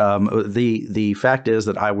stretch. The fact is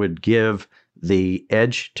that I would give the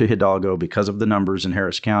edge to Hidalgo because of the numbers in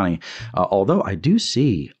Harris County. Although I do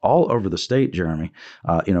see all over the state, Jeremy,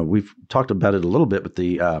 we've talked about it a little bit, but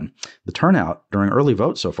the turnout during early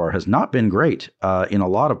votes so far has not been great in a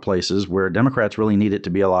lot of places where Democrats really need it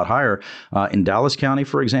to be a lot higher. In Dallas County,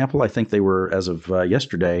 for example, I think they were, as of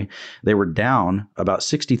yesterday, they were down about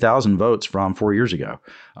 60,000 votes from 4 years ago.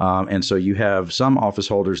 And so you have some office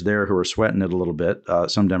holders there who are sweating it a little bit,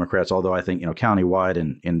 some Democrats, although I think, countywide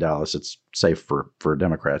in Dallas, it's safe safe for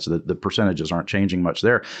Democrats. The percentages aren't changing much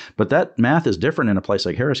there. But that math is different in a place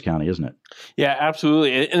like Harris County, isn't it? Yeah,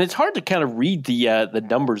 absolutely. And it's hard to kind of read the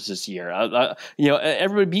numbers this year.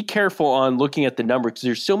 Everybody be careful on looking at the numbers because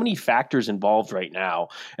there's so many factors involved right now.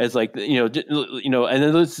 As like, and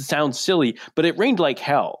then this sounds silly, but it rained like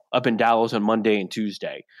hell up in Dallas on Monday and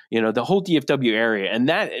Tuesday, the whole DFW area. And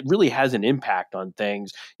that really has an impact on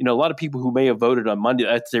things. A lot of people who may have voted on Monday,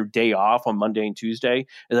 that's their day off on Monday and Tuesday.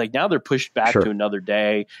 It's like now they're pushed back to another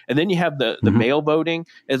day. And then you have the mail voting.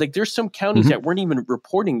 It's like there's some counties that weren't even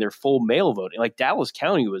reporting their full mail voting. Like Dallas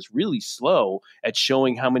County was really slow at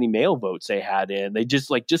showing how many mail votes they had in. They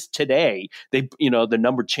just today, the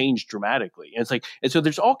number changed dramatically. And it's like, and so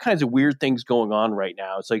there's all kinds of weird things going on right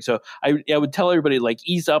now. It's like, so I would tell everybody like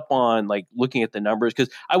ease up on like looking at the numbers,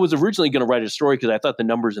 because I was originally going to write a story because I thought the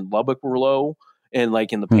numbers in Lubbock were low and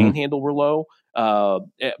like in the Panhandle were low.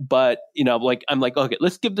 But I'm like, okay,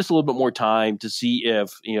 let's give this a little bit more time to see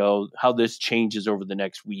if, how this changes over the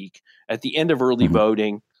next week. At the end of early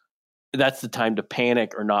voting, that's the time to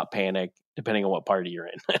panic or not panic, depending on what party you're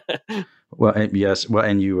in. Well, yes. Well,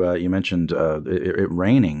 and you mentioned it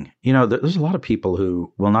raining. There's a lot of people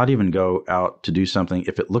who will not even go out to do something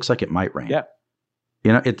if it looks like it might rain. Yeah.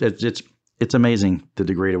 It's amazing the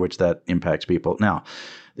degree to which that impacts people. Now,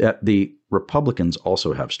 the Republicans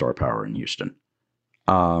also have star power in Houston,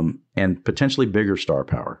 and potentially bigger star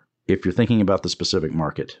power if you're thinking about the specific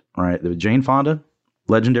market, right? Jane Fonda,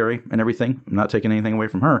 legendary and everything. I'm not taking anything away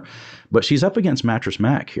from her, but she's up against Mattress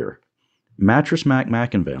Mac here. Mattress Mac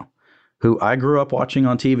McIngvale, who I grew up watching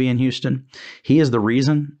on TV in Houston. He is the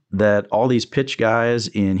reason that all these pitch guys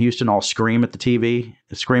in Houston all scream at the TV,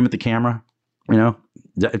 scream at the camera.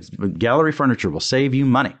 Gallery furniture will save you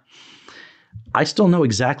money. I still know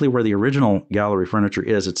exactly where the original gallery furniture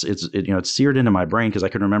is. It's seared into my brain because I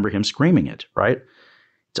can remember him screaming it, right?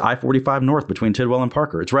 It's I-45 North between Tidwell and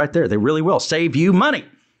Parker. It's right there. They really will save you money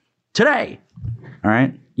today. All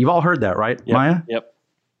right. You've all heard that, right, Yep. Maya? Yep.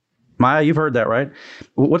 Maya, you've heard that, right?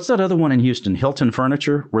 What's that other one in Houston? Hilton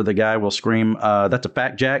Furniture, where the guy will scream, "That's a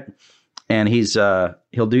fact, Jack," and he'll say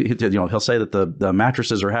that the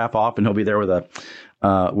mattresses are half off, and he'll be there with a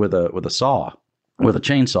chainsaw,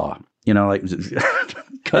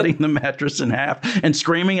 cutting the mattress in half and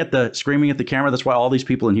screaming at the camera. That's why all these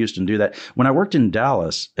people in Houston do that. When I worked in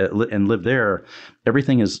Dallas and lived there,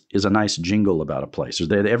 everything is a nice jingle about a place.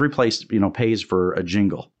 Every place, pays for a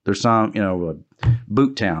jingle. There's some,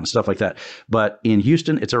 Boot Town, stuff like that. But in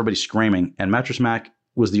Houston, it's everybody screaming. And Mattress Mac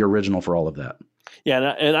was the original for all of that. Yeah.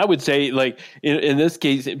 And I would say, like, in this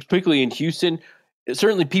case, particularly in Houston,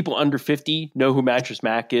 certainly people under 50 know who Mattress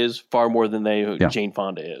Mac is far more than they know who Jane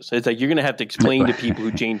Fonda is. It's like you're going to have to explain to people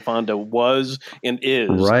who Jane Fonda was and is.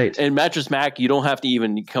 Right. And Mattress Mac, you don't have to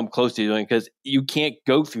even come close to doing, because you can't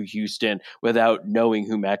go through Houston without knowing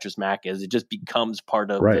who Mattress Mac is. It just becomes part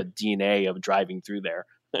of the DNA of driving through there.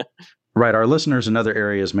 Right. Our listeners in other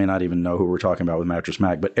areas may not even know who we're talking about with Mattress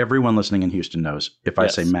Mac, but everyone listening in Houston knows if I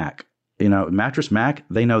say Mac. Mattress Mac,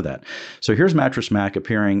 they know that. So here's Mattress Mac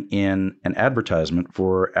appearing in an advertisement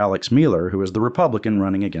for Alex Mueller, who is the Republican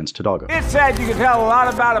running against Hidalgo. It said you can tell a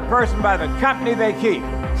lot about a person by the company they keep.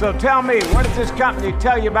 So tell me, what does this company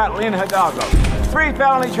tell you about Lynn Hidalgo? 3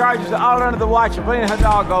 felony charges all under the watch of Lynn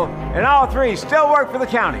Hidalgo, and all 3 still work for the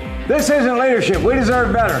county. This isn't leadership. We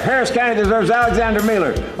deserve better. Harris County deserves Alexander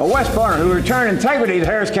Mueller, a West Pointer who returned integrity to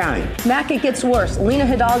Harris County. Mac, it gets worse. Lena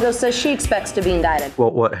Hidalgo says she expects to be indicted.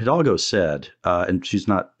 Well, what Hidalgo said, and she's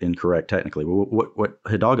not incorrect technically, but what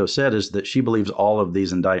Hidalgo said is that she believes all of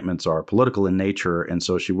these indictments are political in nature, and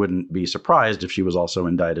so she wouldn't be surprised if she was also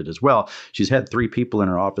indicted as well. She's had 3 people in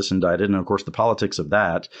her office indicted, and of course the politics of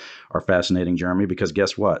that are fascinating, Jeremy, because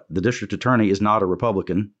guess what? The district attorney is not a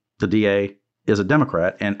Republican. The DA is a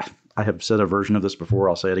Democrat, and I have said a version of this before.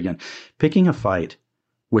 I'll say it again. Picking a fight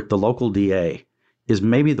with the local DA is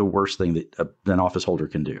maybe the worst thing that an office holder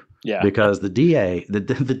can do. Yeah. Because the DA, the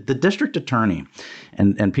district attorney,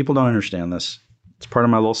 and people don't understand this. It's part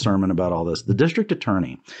of my little sermon about all this. The district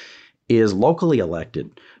attorney is locally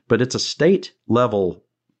elected, but it's a state level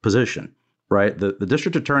position. Right. The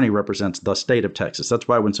district attorney represents the state of Texas. That's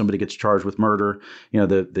why when somebody gets charged with murder,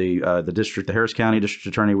 the Harris County district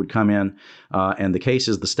attorney would come in, and the case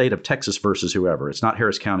is the state of Texas versus whoever. It's not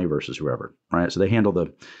Harris County versus whoever. Right. So they handle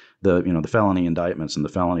the felony indictments and the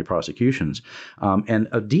felony prosecutions. And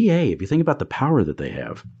a DA, if you think about the power that they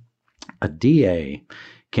have, a DA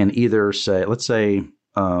can either say, let's say,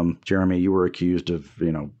 Jeremy, you were accused of,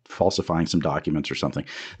 falsifying some documents or something.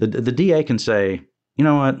 The DA can say, you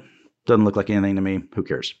know what? Doesn't look like anything to me. Who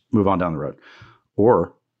cares? Move on down the road.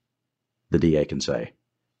 Or the DA can say,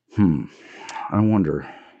 I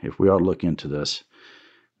wonder if we ought to look into this.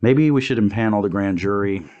 Maybe we should impanel the grand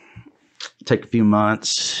jury, take a few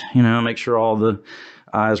months, make sure all the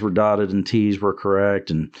I's were dotted and T's were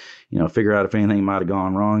correct, and, figure out if anything might have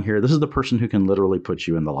gone wrong here. This is the person who can literally put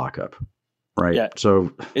you in the lockup. Right. Yeah.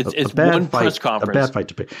 So it's one press conference. A bad fight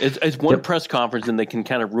to pick. It's one press conference, and they can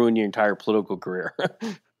kind of ruin your entire political career.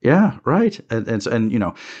 Yeah, right. And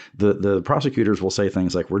the prosecutors will say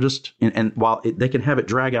things like, we're just, and while they can have it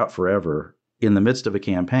drag out forever in the midst of a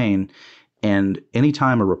campaign, and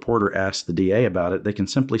anytime a reporter asks the DA about it, they can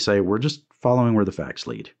simply say, we're just following where the facts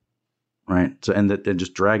lead. Right. So, and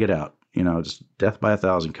just drag it out, just death by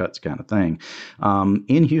 1,000 cuts kind of thing.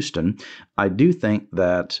 In Houston, I do think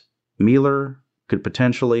that Mueller could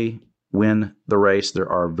potentially win the race. There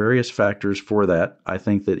are various factors for that. I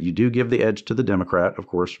think that you do give the edge to the Democrat, of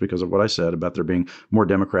course, because of what I said about there being more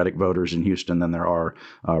Democratic voters in Houston than there are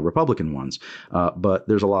Republican ones. But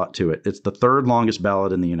there's a lot to it. It's the third longest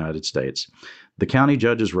ballot in the United States. The county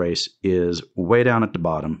judges race is way down at the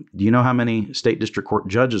bottom. Do you know how many state district court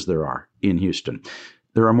judges there are in Houston?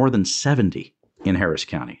 There are more than 70 in Harris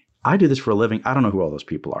County. I do this for a living. I don't know who all those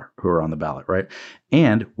people are who are on the ballot, right?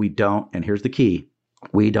 And we don't, and here's the key,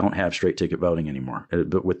 we don't have straight ticket voting anymore,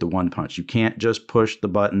 but with the one punch. You can't just push the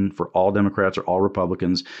button for all Democrats or all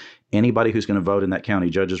Republicans. Anybody who's going to vote in that county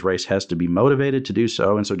judge's race has to be motivated to do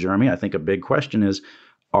so. And so, Jeremy, I think a big question is,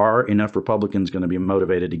 are enough Republicans going to be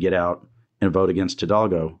motivated to get out and vote against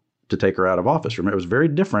Hidalgo to take her out of office? Remember, it was very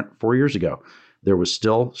different 4 years ago. There was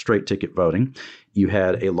still straight ticket voting. You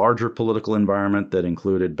had a larger political environment that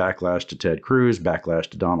included backlash to Ted Cruz, backlash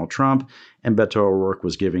to Donald Trump, and Beto O'Rourke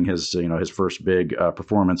was giving his first big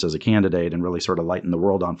performance as a candidate and really sort of lighting the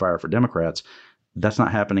world on fire for Democrats. That's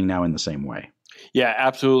not happening now in the same way. Yeah,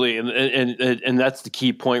 absolutely, and that's the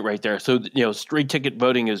key point right there. So straight ticket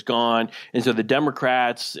voting is gone, and so the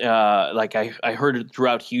Democrats, like I heard it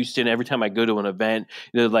throughout Houston. Every time I go to an event,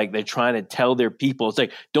 they're trying to tell their people, it's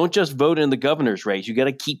like, don't just vote in the governor's race. You got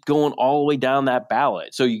to keep going all the way down that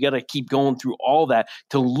ballot. So you got to keep going through all that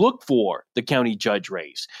to look for the county judge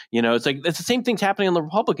race. It's like it's the same thing's happening on the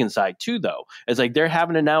Republican side too, though. It's like they're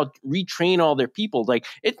having to now retrain all their people. Like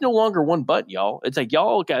it's no longer one button, y'all. It's like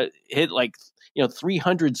y'all got hit like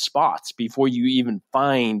 300 spots before you even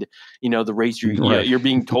find, the race you're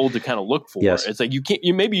being told to kind of look for. Yes. It's like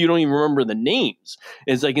maybe you don't even remember the names.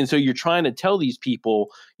 It's like, and so you're trying to tell these people,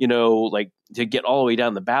 like to get all the way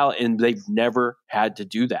down the ballot, and they've never had to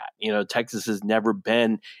do that. Texas has never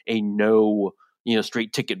been a no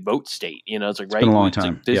straight ticket vote state. It's like, right. Been a long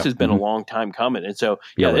time. Like, this has been a long time coming. And so,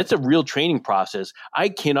 it's a real training process. I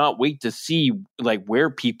cannot wait to see like where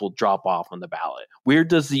people drop off on the ballot. Where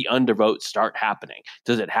does the undervote start happening?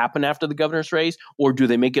 Does it happen after the governor's race, or do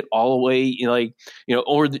they make it all the way,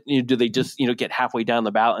 or do they just, get halfway down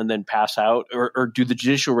the ballot and then pass out, or do the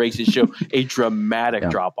judicial races show a dramatic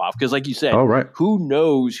drop off? Because like you said, who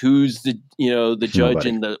knows who's the, the judge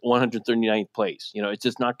in the 139th place? It's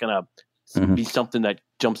just not going to be something that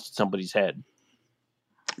jumps to somebody's head.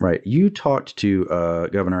 Right. You talked to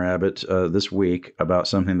Governor Abbott this week about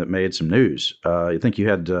something that made some news. I think you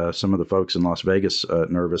had some of the folks in Las Vegas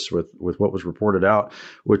nervous with what was reported out,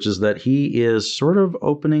 which is that he is sort of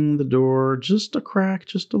opening the door just a crack,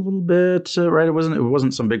 just a little bit. Right. It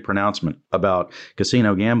wasn't some big pronouncement about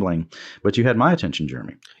casino gambling, but you had my attention,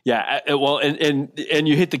 Jeremy. Yeah. Well, and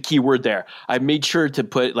you hit the key word there. I made sure to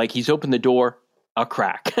put like he's opened the door. A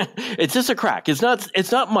crack. It's just a crack. It's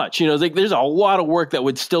not much. Like there's a lot of work that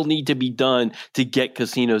would still need to be done to get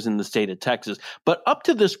casinos in the state of Texas. But up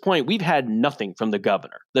to this point, we've had nothing from the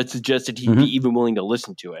governor that suggested he'd be even willing to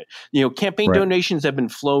listen to it. Campaign donations have been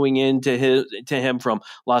flowing into him from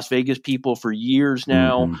Las Vegas people for years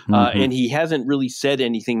now, and he hasn't really said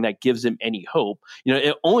anything that gives him any hope.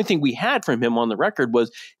 The only thing we had from him on the record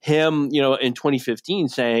was him, in 2015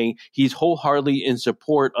 saying he's wholeheartedly in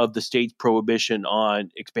support of the state's prohibition on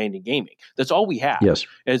expanding gaming. That's all we have. Yes.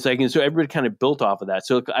 And it's like, and so everybody kind of built off of that.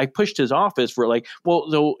 So I pushed his office for like, well,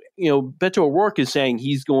 so, Beto O'Rourke is saying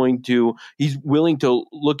he's willing to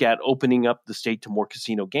look at opening up the state to more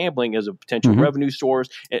casino gambling as a potential revenue source,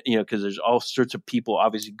 because there's all sorts of people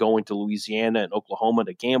obviously going to Louisiana and Oklahoma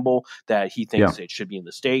to gamble that he thinks it should be in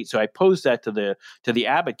the state. So I posed that to the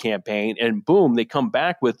Abbott campaign, and boom, they come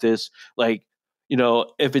back with this, like,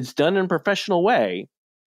 if it's done in a professional way,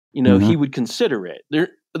 he would consider it.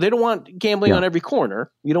 They don't want gambling on every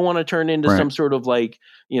corner. You don't want to turn into some sort of like,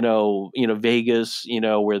 Vegas,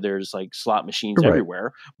 where there's like slot machines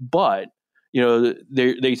everywhere. But,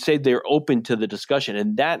 they say they're open to the discussion,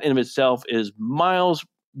 and that in itself is miles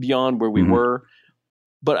beyond where we were.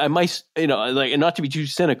 But I might, and not to be too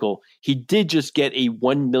cynical, he did just get a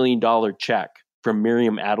 $1 million check from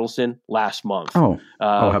Miriam Adelson last month. How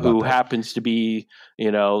about who that? happens to be,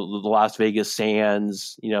 the Las Vegas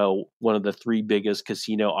Sands, one of the 3 biggest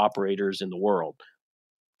casino operators in the world.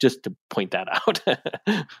 Just to point that out.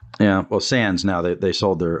 Yeah, well, Sands now they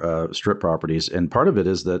sold their strip properties, and part of it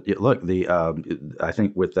is that I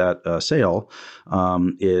think with that sale,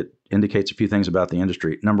 it indicates a few things about the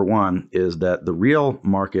industry. Number one is that the real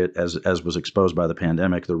market, as was exposed by the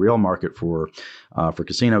pandemic, the real market for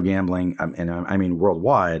casino gambling, and I mean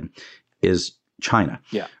worldwide, is China.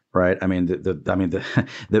 Yeah. Right. I mean,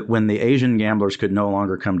 that when the Asian gamblers could no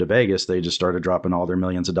longer come to Vegas, they just started dropping all their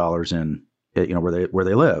millions of dollars in, where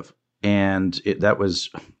they live, and that was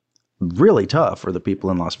really tough for the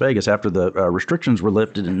people in Las Vegas after the restrictions were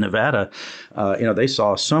lifted in Nevada. They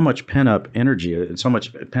saw so much pent up energy and so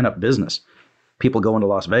much pent up business. People going to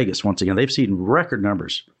Las Vegas once again. They've seen record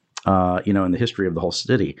numbers. In the history of the whole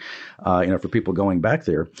city, for people going back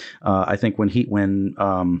there. I think and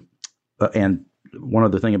one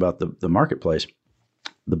other thing about the marketplace,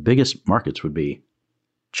 the biggest markets would be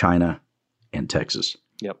China and Texas.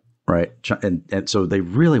 Yep. Right. And so they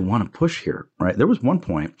really want to push here. Right. There was one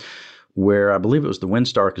point where I believe it was the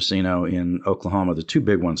WinStar Casino in Oklahoma. The 2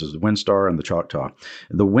 big ones is the WinStar and the Choctaw.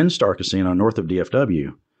 The WinStar Casino north of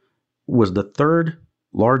DFW was the 3rd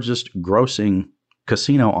largest grossing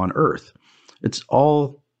casino on earth. It's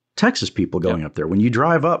all Texas people going up there. When you go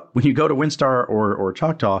to WinStar or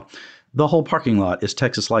Choctaw, the whole parking lot is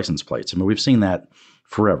Texas license plates. I mean, we've seen that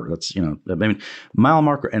forever. That's, mile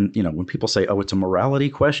marker. And, when people say, oh, it's a morality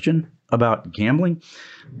question about gambling,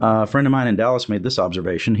 a friend of mine in Dallas made this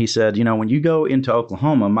observation. He said, when you go into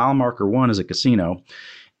Oklahoma, mile marker 1 is a casino.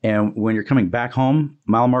 And when you're coming back home,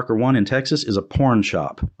 mile marker 1 in Texas is a porn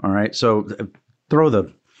shop. All right. So throw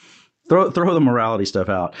the morality stuff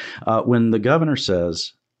out. When the governor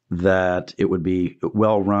says that it would be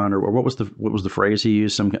well run, or what was the phrase he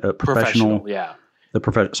used? Some professional. Yeah. The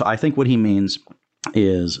professional. So I think what he means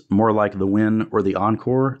is more like the Wynn or the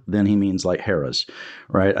Encore than he means like Harrah's,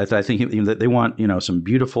 right? I think that they want some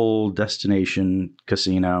beautiful destination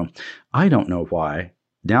casino. I don't know why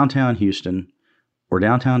downtown Houston or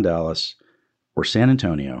downtown Dallas or San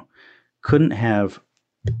Antonio couldn't have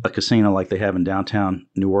a casino like they have in downtown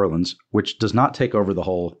New Orleans, which does not take over the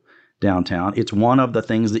whole downtown. It's one of the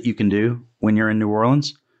things that you can do when you're in New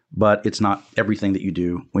Orleans, but it's not everything that you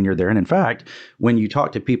do when you're there. And in fact, when you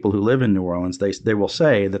talk to people who live in New Orleans, they will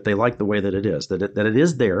say that they like the way that it is, that it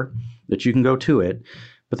is there, that you can go to it,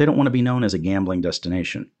 but they don't want to be known as a gambling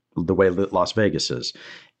destination the way that Las Vegas is.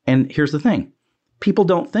 And here's the thing. People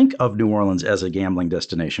don't think of New Orleans as a gambling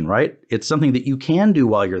destination, right? It's something that you can do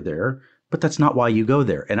while you're there, but that's not why you go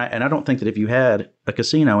there. And I don't think that if you had a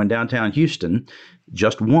casino in downtown Houston,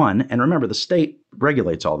 just one, and remember the state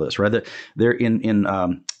regulates all this, right? They're in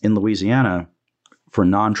Louisiana for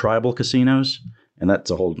non-tribal casinos, and that's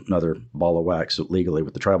a whole nother ball of wax legally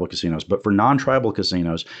with the tribal casinos. But for non-tribal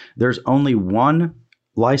casinos, there's only one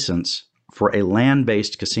license for a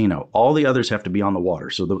land-based casino. All the others have to be on the water.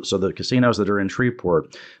 So the casinos that are in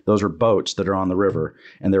Shreveport, those are boats that are on the river,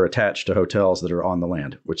 and they're attached to hotels that are on the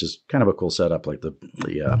land, which is kind of a cool setup, like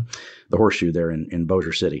the Horseshoe there in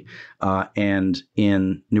Bossier City. And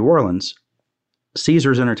in New Orleans,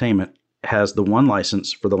 Caesars Entertainment has the one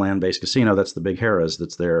license for the land-based casino. That's the Big Harrah's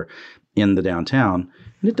that's there in the downtown,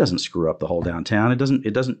 and it doesn't screw up the whole downtown. It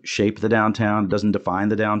doesn't shape the downtown. It doesn't define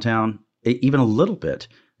the downtown even a little bit.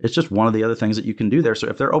 It's just one of the other things that you can do there. So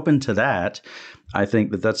if they're open to that, I think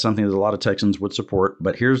that that's something that a lot of Texans would support.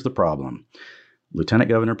 But here's the problem. Lieutenant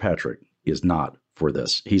Governor Patrick is not for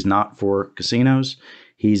this. He's not for casinos.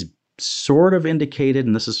 He's sort of indicated,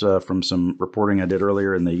 and this is from some reporting I did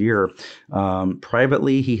earlier in the year,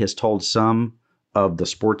 privately he has told some of the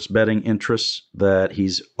sports betting interests that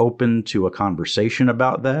he's open to a conversation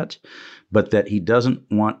about that, but that he doesn't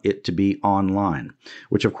want it to be online,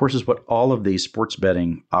 which of course is what all of these sports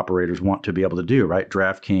betting operators want to be able to do, right?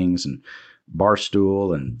 DraftKings and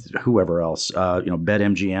Barstool and whoever else,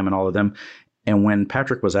 BetMGM and all of them. And when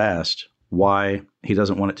Patrick was asked why he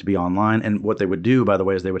doesn't want it to be online, and what they would do, by the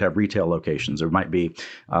way, is they would have retail locations. There might be,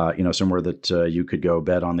 somewhere that you could go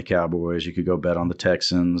bet on the Cowboys, you could go bet on the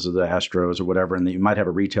Texans or the Astros or whatever, and you might have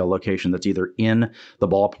a retail location that's either in the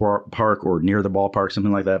ballpark or near the ballpark,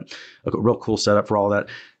 something like that. A real cool setup for all that.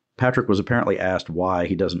 Patrick was apparently asked why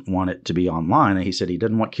he doesn't want it to be online, and he said he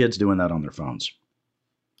didn't want kids doing that on their phones.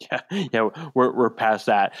 Yeah, we're past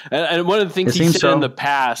that. And one of the things he said in the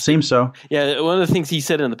past seems so. Yeah, one of the things he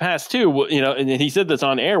said in the past too, and he said this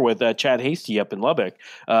on air with Chad Hasty up in Lubbock.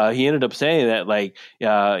 He ended up saying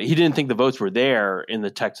that he didn't think the votes were there in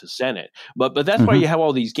the Texas Senate, but that's why you have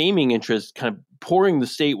all these gaming interests kind of pouring the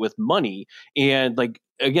state with money, and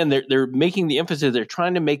again, they're making the emphasis. They're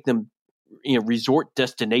trying to make them resort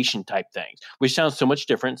destination type things, which sounds so much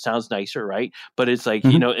different, sounds nicer, right? But it's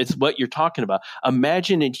it's what you're talking about.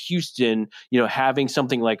 Imagine in Houston, having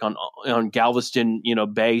something like on Galveston,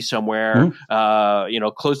 Bay somewhere,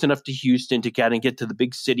 close enough to Houston to kind of get to the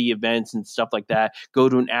big city events and stuff like that. Go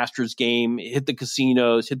to an Astros game, hit the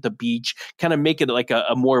casinos, hit the beach, kind of make it like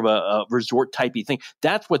a more of a resort typey thing.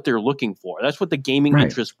 That's what they're looking for. That's what the gaming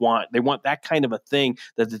interests want. They want that kind of a thing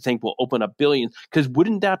that they think will open up billions. Because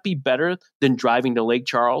wouldn't that be better than driving to Lake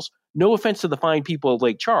Charles? No offense to the fine people of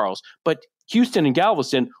Lake Charles, but Houston and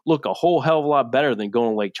Galveston look a whole hell of a lot better than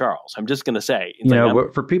going to Lake Charles. I'm just going to say.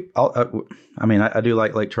 For people, I do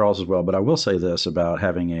like Lake Charles as well, but I will say this about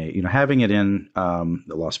having it in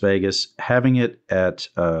Las Vegas, having it at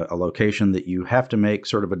a location that you have to make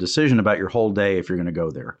sort of a decision about your whole day if you're going to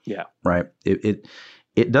go there. Yeah. Right.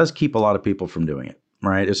 It does keep a lot of people from doing it.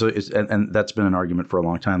 Right. And that's been an argument for a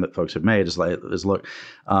long time that folks have made look,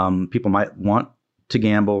 people might want to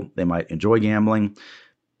gamble. They might enjoy gambling.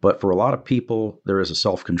 But for a lot of people, there is a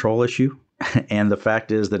self-control issue. And the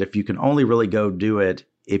fact is that if you can only really go do it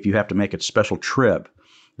if you have to make a special trip,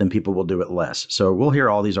 then people will do it less. So we'll hear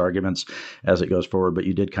all these arguments as it goes forward. But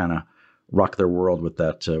you did kind of rock their world with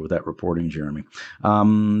that reporting, Jeremy.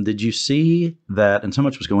 Did you see that? And so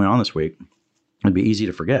much was going on this week. It'd be easy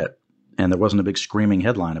to forget. And there wasn't a big screaming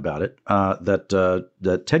headline about it,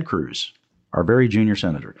 that Ted Cruz, our very junior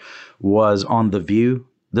senator, was on The View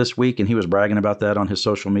this week, and he was bragging about that on his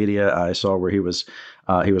social media. I saw where he was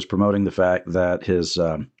promoting the fact that his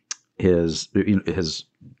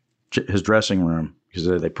dressing room,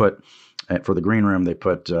 because they put for the green room, they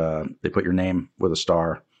put your name with a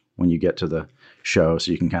star when you get to the show,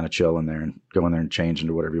 so you can kind of chill in there and go in there and change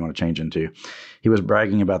into whatever you want to change into. He was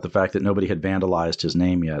bragging about the fact that nobody had vandalized his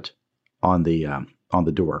name yet on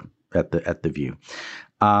the door at the View.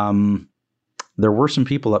 There were some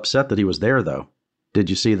people upset that he was there, though. Did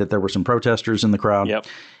you see that there were some protesters in the crowd? Yep.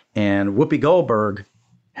 And Whoopi Goldberg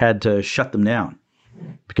had to shut them down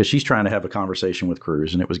because she's trying to have a conversation with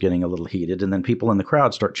Cruz, and it was getting a little heated. And then people in the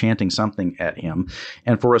crowd start chanting something at him.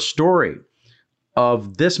 And for a story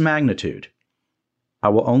of this magnitude, I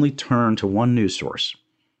will only turn to one news source.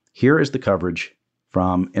 Here is the coverage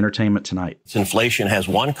from Entertainment Tonight. Inflation has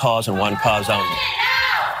one cause and one cause only.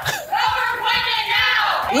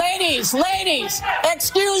 Ladies,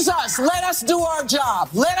 excuse us. Let us do our job.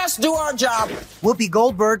 Let us do our job. Whoopi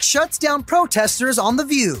Goldberg shuts down protesters on The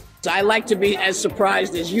View. I like to be as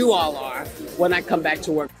surprised as you all are when I come back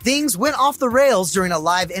to work. Things went off the rails during a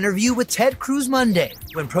live interview with Ted Cruz Monday,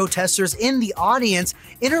 when protesters in the audience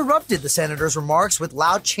interrupted the senator's remarks with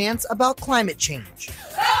loud chants about climate change.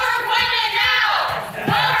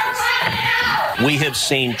 We have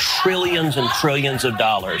seen trillions and trillions of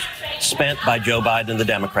dollars spent by Joe Biden and the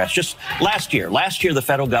Democrats. Just last year, the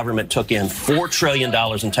federal government took in $4 trillion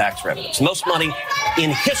in tax revenues. Most money in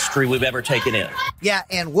history we've ever taken in. Yeah,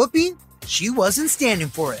 and Whoopi, she wasn't standing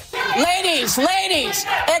for it. Ladies,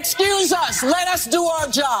 excuse us. Let us do our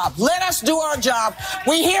job. Let us do our job.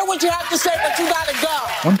 We hear what you have to say, but you gotta go.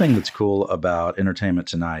 One thing that's cool about Entertainment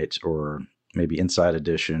Tonight, or maybe Inside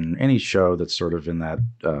Edition, any show that's sort of in that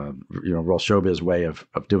real showbiz way of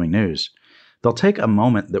doing news, they'll take a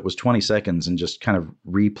moment that was 20 seconds and just kind of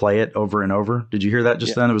replay it over and over. Did you hear that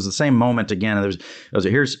just then? It was the same moment again. And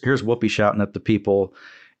here's Whoopi shouting at the people,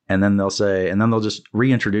 and then they'll just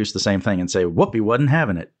reintroduce the same thing and say Whoopi wasn't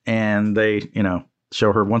having it, and they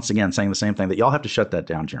show her once again saying the same thing. That y'all have to shut that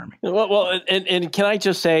down, Jeremy. Well, and can I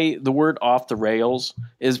just say the word "off the rails"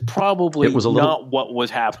 is probably not what was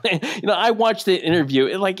happening. I watched the interview.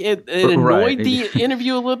 It annoyed the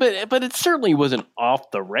interview a little bit, but it certainly wasn't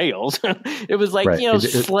off the rails. It was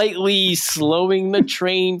slightly slowing the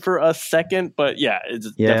train for a second, but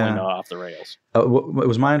it's definitely not off the rails. It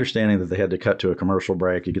was my understanding that they had to cut to a commercial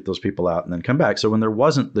break, you get those people out, and then come back. So when there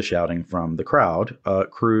wasn't the shouting from the crowd,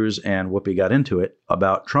 Cruz and Whoopi got into it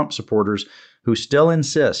about Trump supporters who still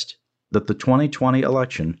insist that the 2020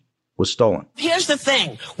 election was stolen. Here's the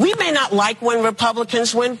thing. We may not like when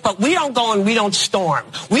Republicans win, but we don't go and we don't storm.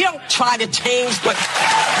 We don't try to change, but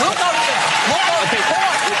we'll go to the court.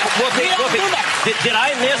 We don't do that. Did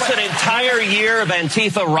I miss an entire year of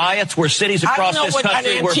Antifa riots where cities across this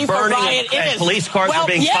country were burning and police cars were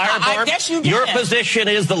being firebombed? Your position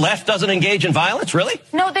is the left doesn't engage in violence, really?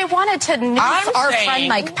 No, they wanted to nuke our friend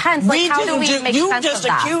Mike Pence. Like, how do we make sense of that? You just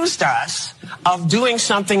accused us of doing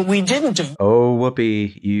something we didn't do. Oh,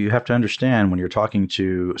 Whoopi, you have to understand when you're talking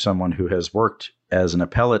to someone who has worked as an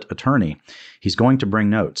appellate attorney, he's going to bring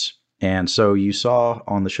notes. And so you saw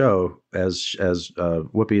on the show, as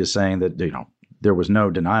Whoopi is saying that, you know, there was no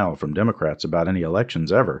denial from Democrats about any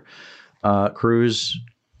elections ever. Cruz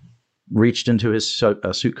reached into his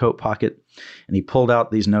suit coat pocket and he pulled out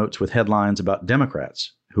these notes with headlines about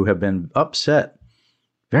Democrats who have been upset,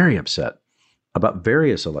 very upset, about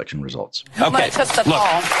various election results. Okay, look.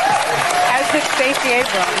 As did Stacey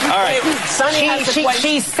Abrams. All right.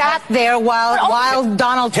 She sat there while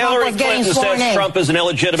Donald Trump Hillary was getting Clinton sworn says in. Trump is an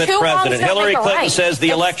illegitimate president. Hillary Clinton says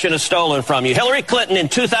the election is stolen from you. Hillary Clinton in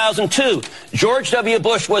 2002, George W.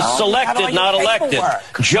 Bush was selected, not elected.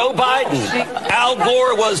 Joe Biden, Al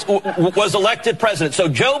Gore was elected president. So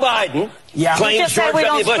Joe Biden claims George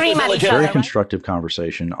W. Bush is illegitimate. Very constructive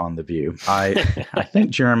conversation on The View. I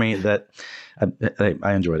think, Jeremy, that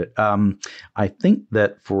I enjoyed it. I think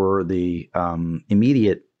that for the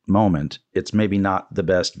immediate moment, it's maybe not the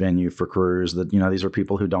best venue for Cruz. That, you know, these are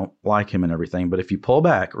people who don't like him and everything. But if you pull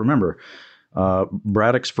back, remember,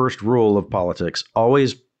 Braddock's first rule of politics: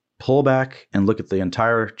 always pull back and look at the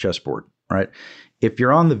entire chessboard. Right? If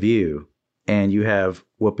you're on The View and you have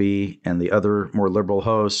Whoopi and the other more liberal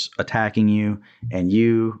hosts attacking you, and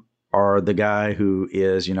you are the guy who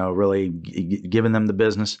is, you know, really giving them the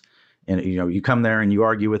business. And, you know, you come there and you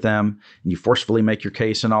argue with them and you forcefully make your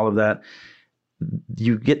case and all of that.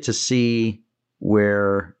 You get to see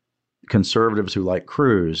where conservatives who like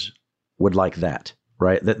Cruz would like that,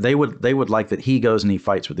 right? That they would like that he goes and he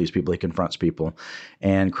fights with these people, he confronts people.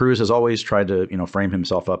 And Cruz has always tried to, you know, frame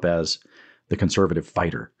himself up as the conservative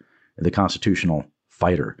fighter, the constitutional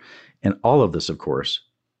fighter. And all of this, of course,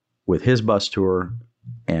 with his bus tour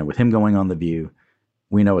and with him going on The View,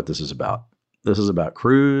 we know what this is about. This is about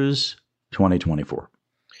Cruz 2024.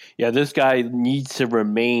 Yeah, this guy needs to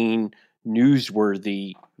remain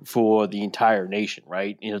newsworthy for the entire nation,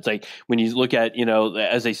 right? You know, it's like when you look at, you know,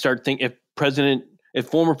 as they start thinking, if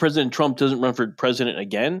former President Trump doesn't run for president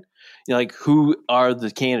again, you know, like, who are the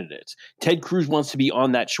candidates? Ted Cruz wants to be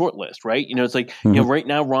on that short list, right? You know, it's like, you know, right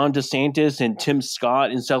now Ron DeSantis and Tim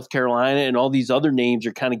Scott in South Carolina and all these other names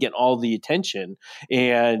are kind of getting all the attention.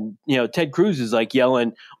 And, you know, Ted Cruz is like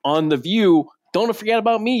yelling on The View, don't forget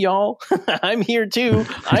about me, y'all. I'm here too.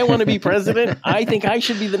 I want to be president. I think I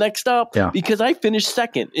should be the next up because I finished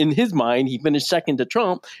second. In his mind, he finished second to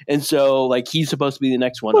Trump. And so, like, he's supposed to be the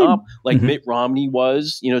next one up, like Mitt Romney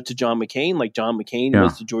was, you know, to John McCain, like John McCain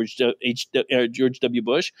was to George W.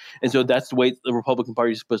 Bush. And so that's the way the Republican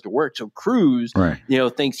Party is supposed to work. So Cruz, you know,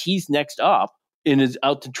 thinks he's next up and is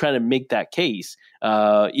out to try to make that case,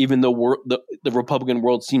 even though the Republican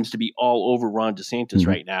world seems to be all over Ron DeSantis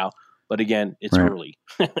right now. But again, it's early.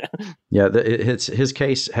 Yeah, his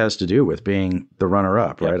case has to do with being the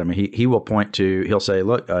runner-up, right? I mean, he will point to, he'll say,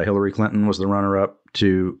 look, Hillary Clinton was the runner-up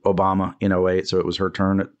to Obama in 2008, so it was her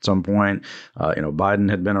turn at some point. You know, Biden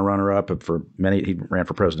had been a runner-up for he ran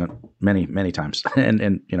for president many times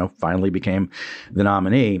and you know, finally became the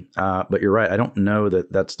nominee. But you're right, I don't know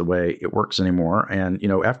that that's the way it works anymore. And, you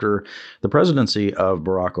know, after the presidency of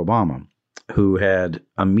Barack Obama, who had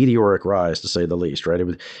a meteoric rise, to say the least, right? It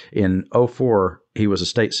was, in 2004, he was a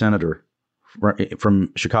state senator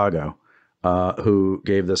from Chicago who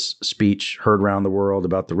gave this speech heard around the world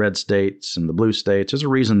about the red states and the blue states. There's a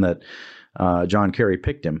reason that John Kerry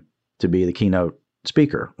picked him to be the keynote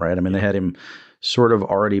speaker, right? I mean, they had him sort of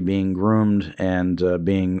already being groomed and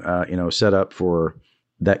being, you know, set up for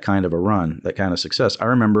that kind of a run, that kind of success. I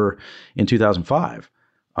remember in 2005,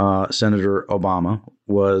 Senator Obama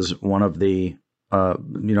was one of the,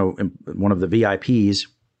 one of the VIPs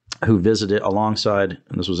who visited alongside,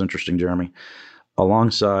 and this was interesting, Jeremy,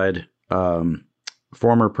 alongside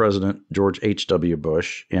former President George H.W.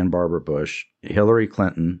 Bush and Barbara Bush. Hillary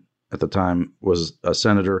Clinton at the time was a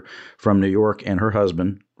senator from New York, and her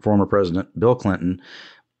husband, former President Bill Clinton.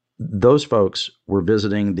 Those folks were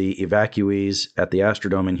visiting the evacuees at the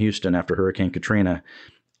Astrodome in Houston after Hurricane Katrina.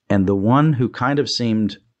 And the one who kind of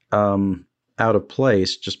seemed out of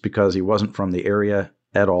place just because he wasn't from the area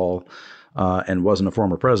at all and wasn't a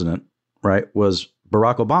former president, right, was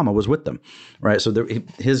Barack Obama was with them, right? So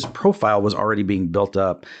his profile was already being built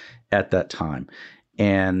up at that time.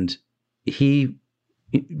 And he,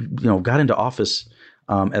 got into office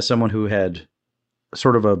as someone who had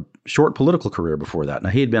sort of short political career before that. Now,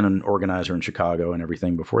 he had been an organizer in Chicago and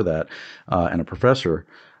everything before that, and a professor.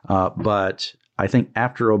 But I think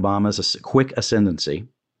after Obama's quick ascendancy,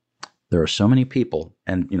 there are so many people,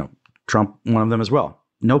 and Trump, one of them as well,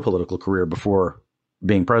 no political career before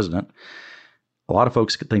being president. A lot of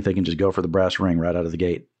folks think they can just go for the brass ring right out of the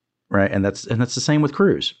gate, right? And that's the same with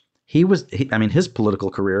Cruz. His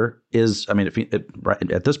political career is,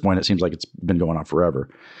 at this point, it seems like it's been going on forever,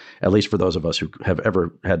 at least for those of us who have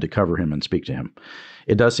ever had to cover him and speak to him.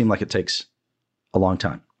 It does seem like it takes a long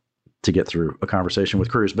time to get through a conversation with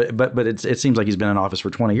Cruz, but it seems like he's been in office for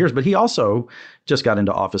 20 years, but he also just got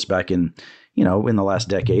into office back in the last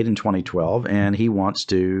decade in 2012, and he wants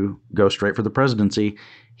to go straight for the presidency.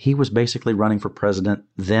 He was basically running for president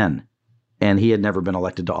then, and he had never been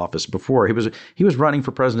elected to office before. He was running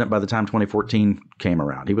for president by the time 2014 came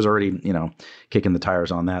around. He was already, kicking the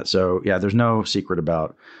tires on that. So yeah, there's no secret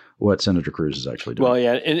about what Senator Cruz is actually doing. Well,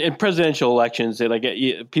 yeah, in presidential elections,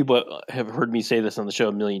 people have heard me say this on the show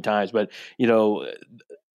a million times, but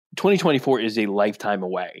 2024 is a lifetime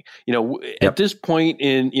away. At this point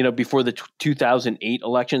in, before the 2008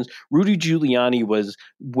 elections, Rudy Giuliani was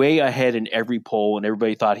way ahead in every poll, and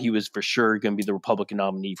everybody thought he was for sure going to be the Republican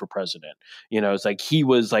nominee for president. It's like he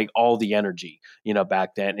was like all the energy,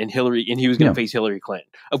 back then, and he was going to face Hillary Clinton.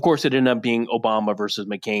 Of course, it ended up being Obama versus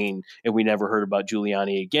McCain, and we never heard about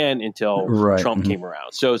Giuliani again until Trump came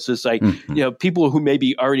around. So it's just like, people who may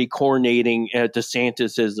be already coronating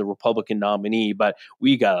DeSantis as the Republican nominee, but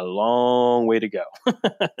we got a long way to go.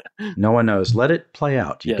 No one knows. Let it play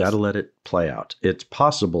out. You got to let it play out. It's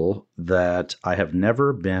possible that I have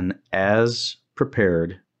never been as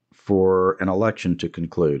prepared for an election to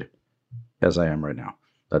conclude as I am right now.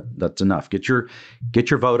 That's enough. Get your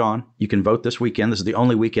vote on. You can vote this weekend. This is the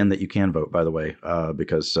only weekend that you can vote, by the way,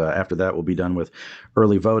 because after that we'll be done with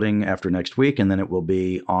early voting after next week, and then it will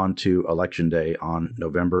be on to Election Day on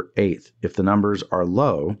November 8th. If the numbers are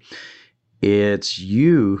low, it's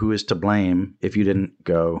you who is to blame if you didn't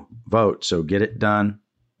go vote. So get it done.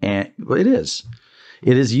 And it is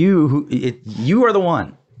you you are the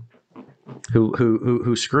one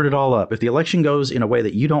who screwed it all up. If the election goes in a way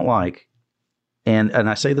that you don't like, and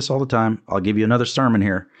I say this all the time, I'll give you another sermon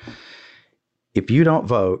here. If you don't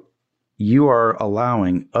vote, you are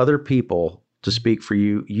allowing other people to speak for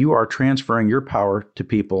you. You are transferring your power to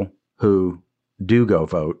people who do go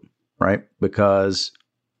vote, right? Because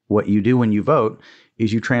what you do when you vote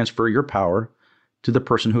is you transfer your power to the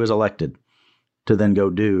person who is elected to then go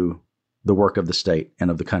do the work of the state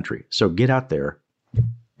and of the country. So get out there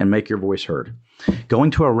and make your voice heard.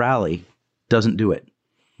 Going to a rally doesn't do it.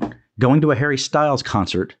 Going to a Harry Styles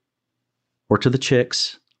concert or to the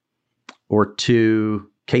Chicks or to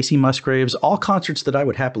Casey Musgraves, all concerts that I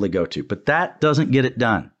would happily go to, but that doesn't get it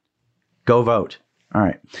done. Go vote. All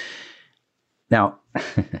right. Now,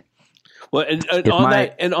 well, and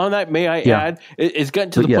on that, may I add, it's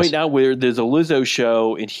gotten to the point now where there's a Lizzo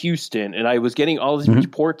show in Houston, and I was getting all these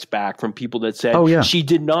reports back from people that said she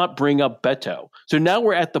did not bring up Beto. So now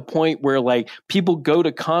we're at the point where like people go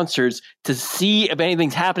to concerts to see if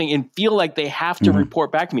anything's happening and feel like they have to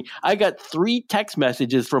report back to me. I got 3 text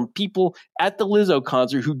messages from people at the Lizzo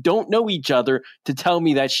concert who don't know each other to tell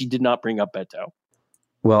me that she did not bring up Beto.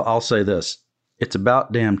 Well, I'll say this. It's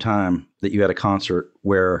about damn time that you had a concert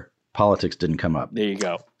where politics didn't come up. There you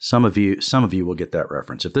go. Some of you will get that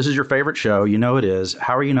reference. If this is your favorite show, you know it is.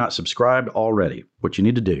 How are you not subscribed already? What you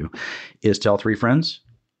need to do is tell 3 friends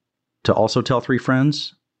to also tell 3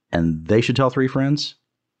 friends, and they should tell 3 friends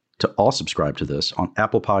to all subscribe to this on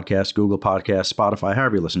Apple Podcasts, Google Podcasts, Spotify,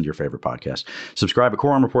 however you listen to your favorite podcast. Subscribe at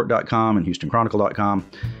quorumreport.com and HoustonChronicle.com,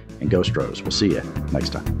 and go Stros. We'll see you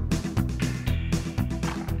next time.